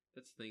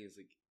 that's the thing is,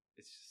 like,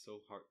 it's just so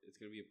hard. It's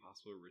going to be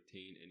impossible to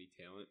retain any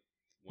talent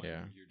when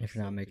you're just if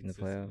you're not so making the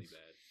consistently playoffs.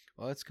 bad.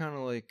 Well, it's kind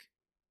of like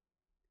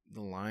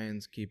the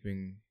Lions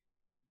keeping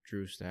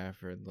Drew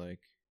Stafford,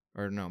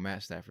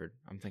 Matt Stafford.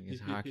 I'm thinking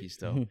it's hockey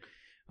still.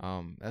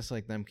 That's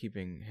like them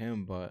keeping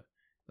him, but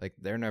like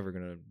they're never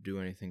gonna do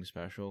anything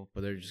special.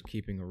 But they're just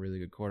keeping a really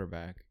good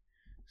quarterback.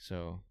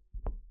 So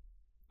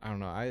I don't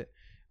know.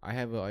 I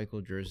have a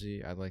Eichel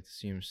jersey. I'd like to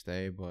see him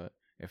stay, but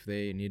if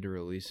they need to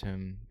release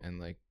him and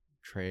like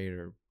trade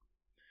or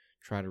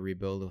try to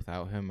rebuild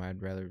without him,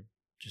 I'd rather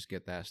just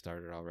get that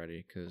started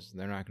already because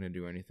they're not gonna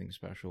do anything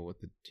special with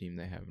the team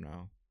they have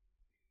now.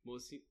 Well,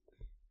 see,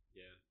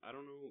 yeah, I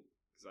don't know,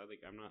 because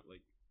I'm not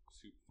like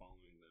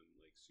following them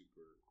like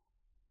super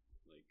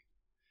like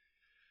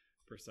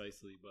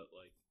precisely, but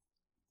like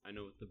I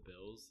know with the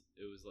Bills,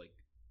 it was like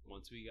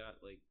once we got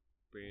like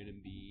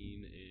Brandon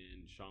Beane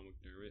and Sean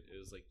McDermott, it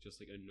was like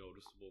just like a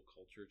noticeable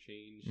culture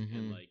change,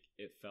 and like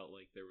it felt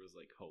like there was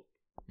like hope,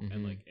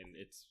 and like and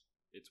it's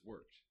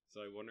worked. So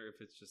I wonder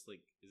if it's just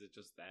like, is it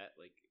just that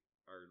like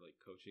our like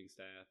coaching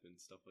staff and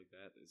stuff like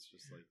that? It's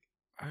just like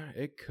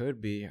it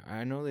could be.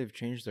 I know they've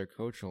changed their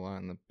coach a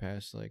lot in the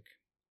past, like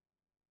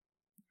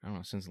I don't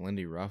know, since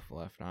Lindy Ruff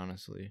left,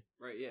 honestly.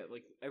 Right, yeah,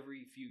 like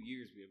every few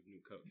years we have a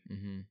new coach.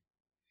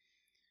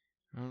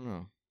 I don't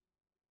know.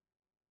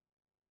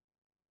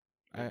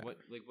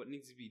 Like what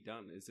needs to be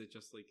done? Is it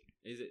just like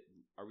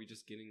are we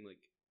just getting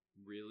like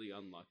really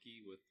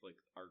unlucky with like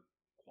our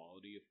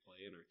quality of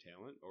play and our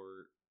talent,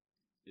 or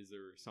is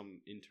there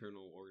some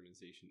internal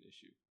organization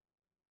issue?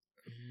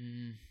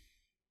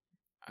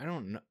 I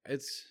don't know.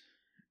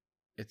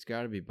 It's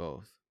got to be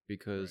both,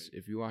 because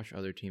if you watch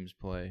other teams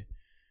play,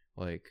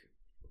 like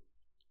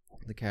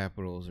the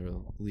Capitals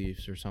or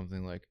Leafs or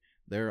something, like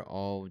they're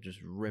all just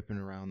ripping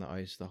around the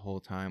ice the whole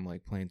time,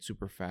 like playing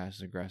super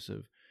fast,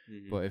 aggressive.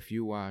 Mhm. But if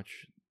you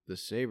watch the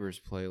Sabres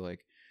play,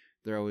 like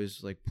they're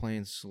always like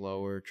playing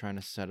slower, trying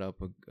to set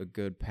up a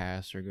good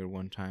pass or a good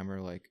one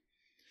timer. Like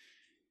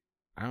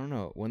I don't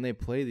know, when they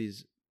play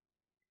these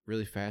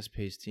really fast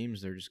paced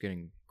teams, they're just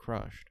getting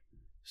crushed.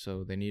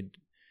 So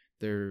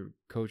their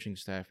coaching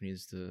staff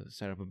needs to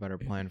set up a better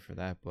plan for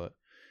that. But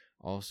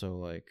also,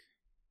 like,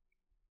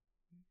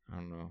 I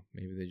don't know,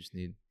 maybe they just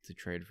need to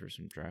trade for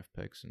some draft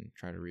picks and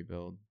try to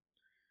rebuild.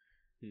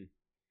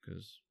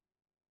 Because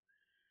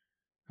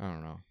I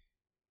don't know,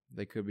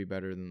 they could be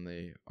better than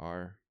they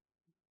are.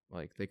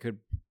 Like they could,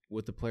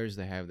 with the players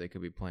they have, they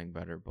could be playing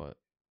better, but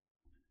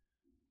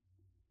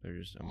they're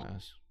just a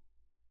mess.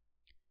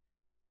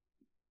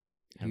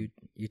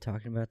 You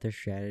talking about their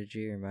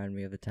strategy reminded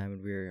me of the time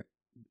when we were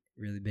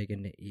really big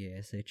into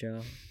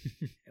EASHL.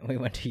 And we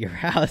went to your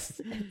house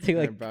to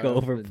like brought go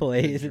up over the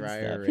plays dry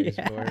and stuff. erase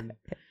Yeah. board.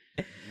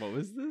 What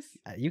was this?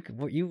 You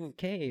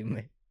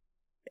came.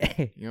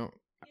 You know,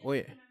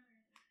 wait,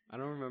 I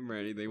don't remember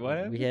anything. What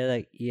happened? We had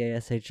like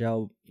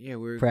EASHL yeah,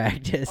 we were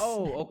practice.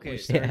 Oh, okay. we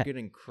started Yeah.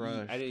 getting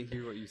crushed. I didn't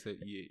hear what you said.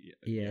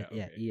 Yeah,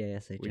 okay.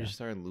 EASHL. We just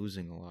started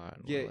losing a lot.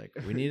 And Yeah, we're like,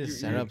 we need to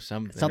set up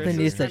something. Something Chris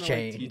needs was to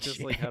trying like, change. teach us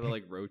like how to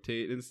like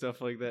rotate and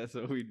stuff like that,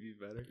 so we'd be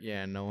better.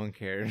 Yeah, no one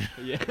cared.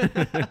 Yeah.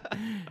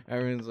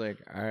 Everyone's like,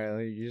 all right,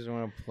 like, you just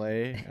want to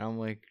play? And I'm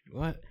like,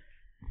 what?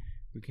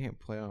 We can't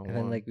play on And one.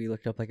 then like we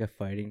looked up like a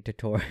fighting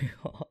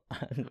tutorial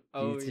on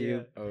Oh,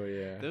 YouTube. oh,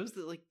 yeah. That was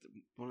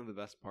one of the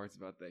best parts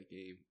about that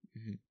game.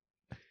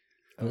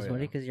 It was Oh,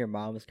 funny yeah. because your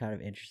mom was kind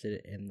of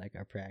interested in like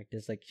our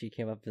practice. Like she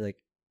came up to like,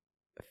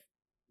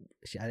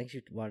 I think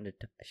she wanted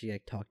to. She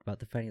like talked about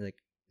the fighting. Like,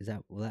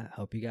 will that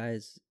help you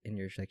guys in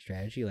your like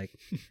strategy? Like,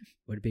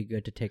 would it be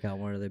good to take out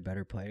one of the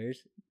better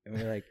players? And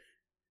we're like,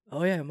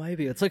 oh yeah, it might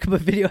be. Let's look up a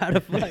video how to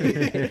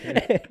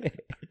fight.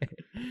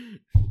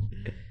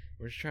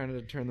 We're just trying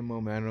to turn the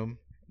momentum,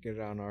 get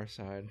it on our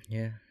side.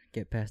 Yeah,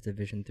 get past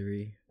Division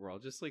 3. We're all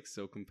just like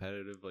so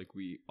competitive. Like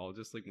we all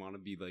just like want to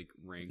be like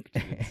ranked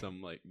in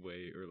some like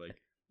way, or like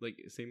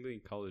same thing in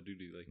Call of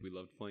Duty. Like we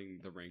loved playing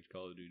the ranked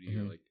Call of Duty,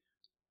 or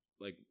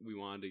like we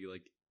wanted to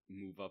like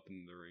move up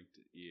in the ranked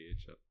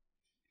EAHL.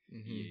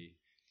 EA.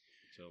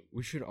 So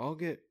We should all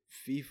get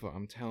FIFA.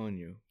 I'm telling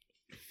you,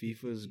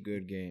 FIFA's a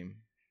good game,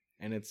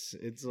 and it's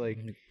like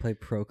Play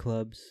pro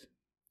clubs.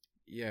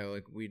 yeah,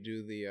 like we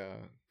do the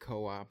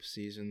co-op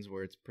seasons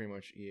where it's pretty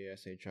much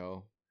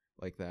EASHL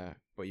like that,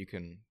 but you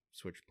can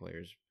switch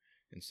players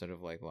instead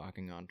of like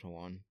locking onto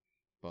one.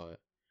 But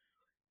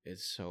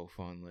it's so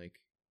fun.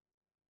 Like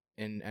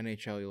in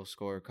NHL, you'll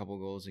score a couple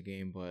goals a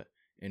game, but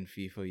in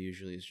FIFA,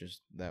 usually it's just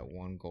that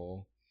one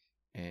goal.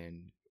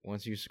 And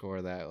once you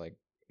score that, like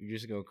you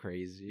just go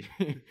crazy.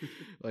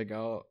 Like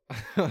I'll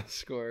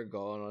score a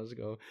goal and I'll just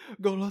go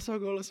golazo,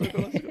 golazo,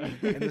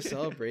 golazo. And the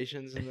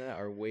celebrations in that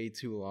are way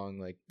too long.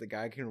 Like the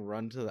guy can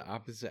run to the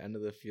opposite end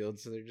of the field,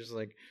 so they're just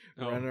like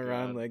running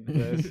around like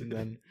this, and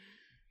then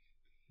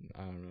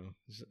I don't know.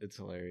 It's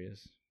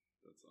hilarious.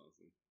 that's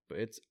awesome.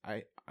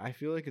 But I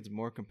feel like it's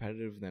more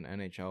competitive than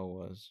NHL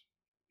was.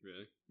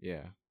 Really?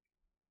 Yeah.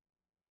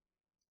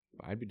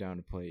 But I'd be down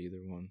to play either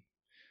one.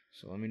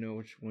 So let me know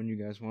which one you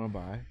guys want to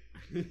buy,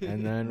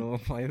 and then we'll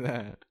play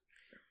that.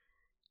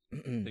 I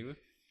think with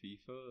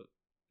FIFA,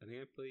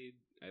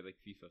 I like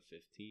FIFA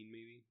 15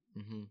 maybe,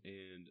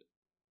 and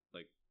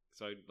like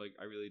so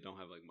I really don't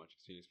have like much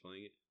experience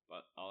playing it,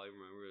 but all I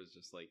remember is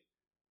just like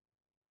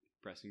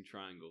pressing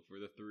triangle for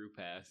the through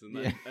pass and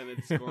then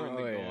scoring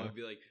the goal. It'd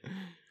be like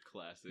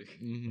classic.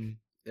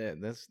 Yeah,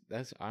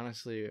 that's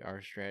honestly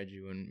our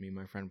strategy when me and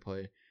my friend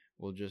play.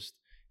 We'll just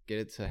get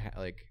it to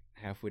like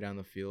halfway down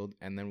the field,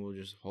 and then we'll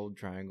just hold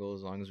triangle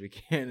as long as we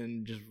can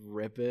and just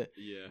rip it.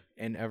 Yeah.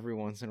 And every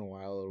once in a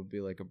while, it'll be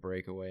like a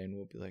breakaway, and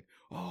we'll be like,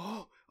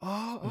 oh,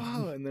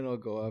 and then it'll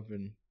go up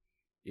and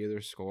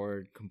either score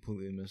or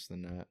completely miss the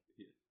net.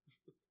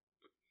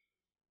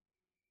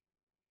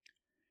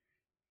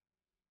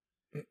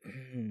 I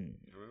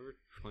remember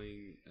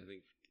playing, I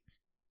think,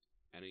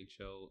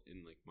 NHL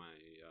in like my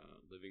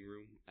living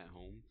room at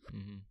home,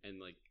 and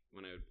like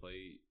when I would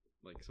play,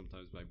 like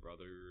sometimes my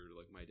brother or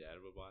like my dad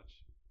would watch.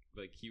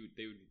 Like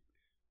they would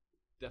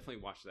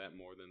definitely watch that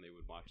more than they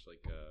would watch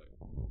like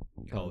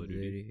Call of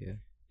Duty.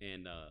 Yeah.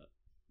 And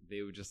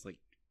they would just like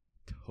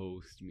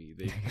toast me.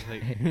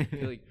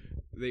 They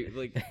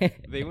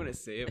they wouldn't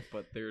say it,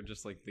 but they were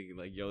just like thinking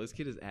like, "Yo, this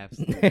kid is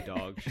absolute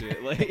dog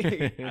shit."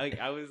 Like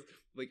I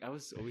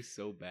was always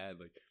so bad,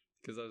 like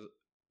because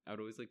I would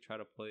always like try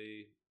to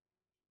play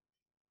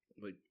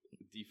like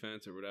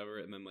defense or whatever,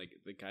 and then like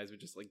the guys would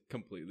just like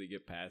completely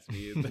get past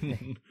me, and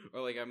then,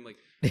 or like I'm like,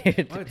 oh,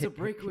 it's a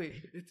breakaway,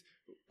 it's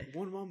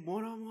one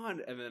on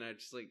one, and then I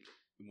just like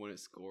when it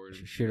scored,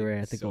 shoot like,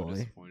 right at the so goalie.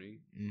 disappointing.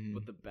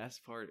 But the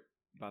best part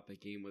about the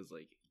game was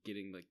like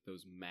getting like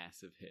those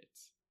massive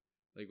hits,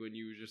 like when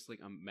you were just like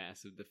a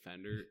massive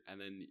defender,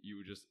 and then you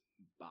would just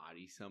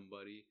body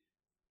somebody.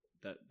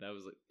 That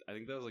was like I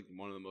think that was like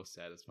one of the most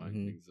satisfying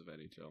things of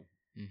NHL.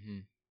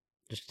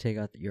 Just take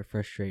out your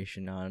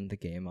frustration on the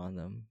game on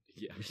them.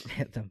 Yeah. Just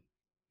hit them.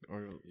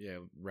 Or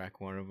wreck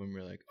one of them.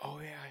 You're like, oh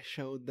yeah, I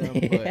showed them,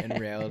 but in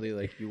reality,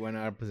 like you went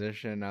out of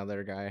position. Now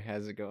their guy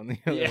has it going the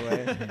other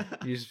way.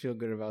 You just feel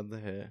good about the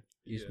hit.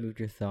 You just moved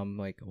your thumb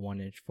like 1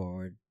 inch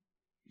forward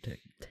to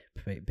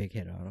big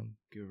hit on them.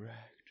 Get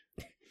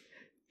wrecked.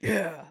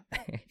 Yeah.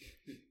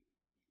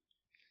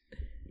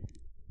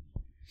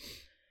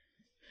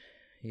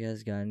 You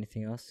guys got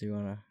anything else you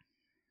wanna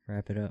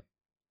wrap it up?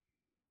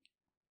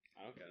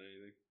 I don't got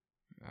anything.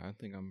 I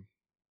think I'm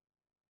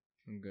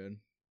good.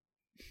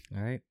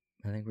 All right,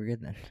 I think we're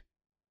good then.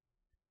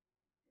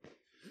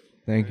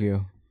 Thank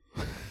you.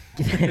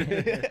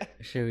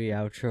 Should we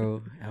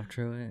outro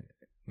it?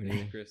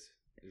 Thanks, Chris.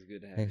 It was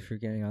good to have Thanks for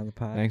getting on the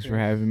pod. Thanks for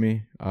having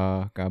me.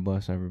 God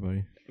bless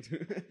everybody.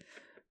 you.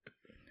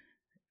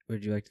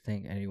 Would you like to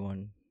thank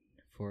anyone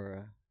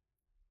for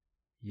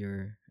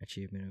your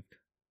achievement of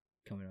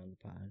coming on the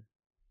pod?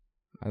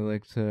 I'd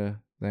like to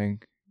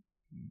thank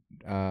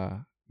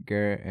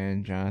Garrett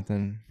and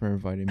Jonathan for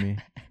inviting me,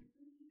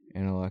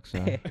 and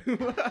Alexa.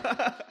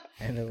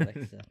 And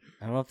Alexa.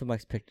 I don't know if the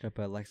mic's picked it up,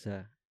 but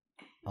Alexa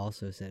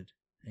also said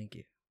thank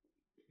you.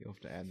 You'll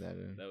have to add that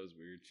in. That was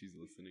weird. She's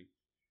listening.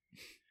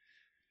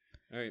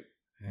 All right.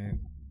 All right.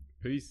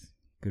 Peace.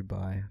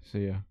 Goodbye.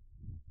 See ya.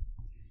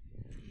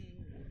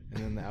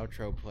 And then the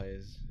outro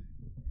plays.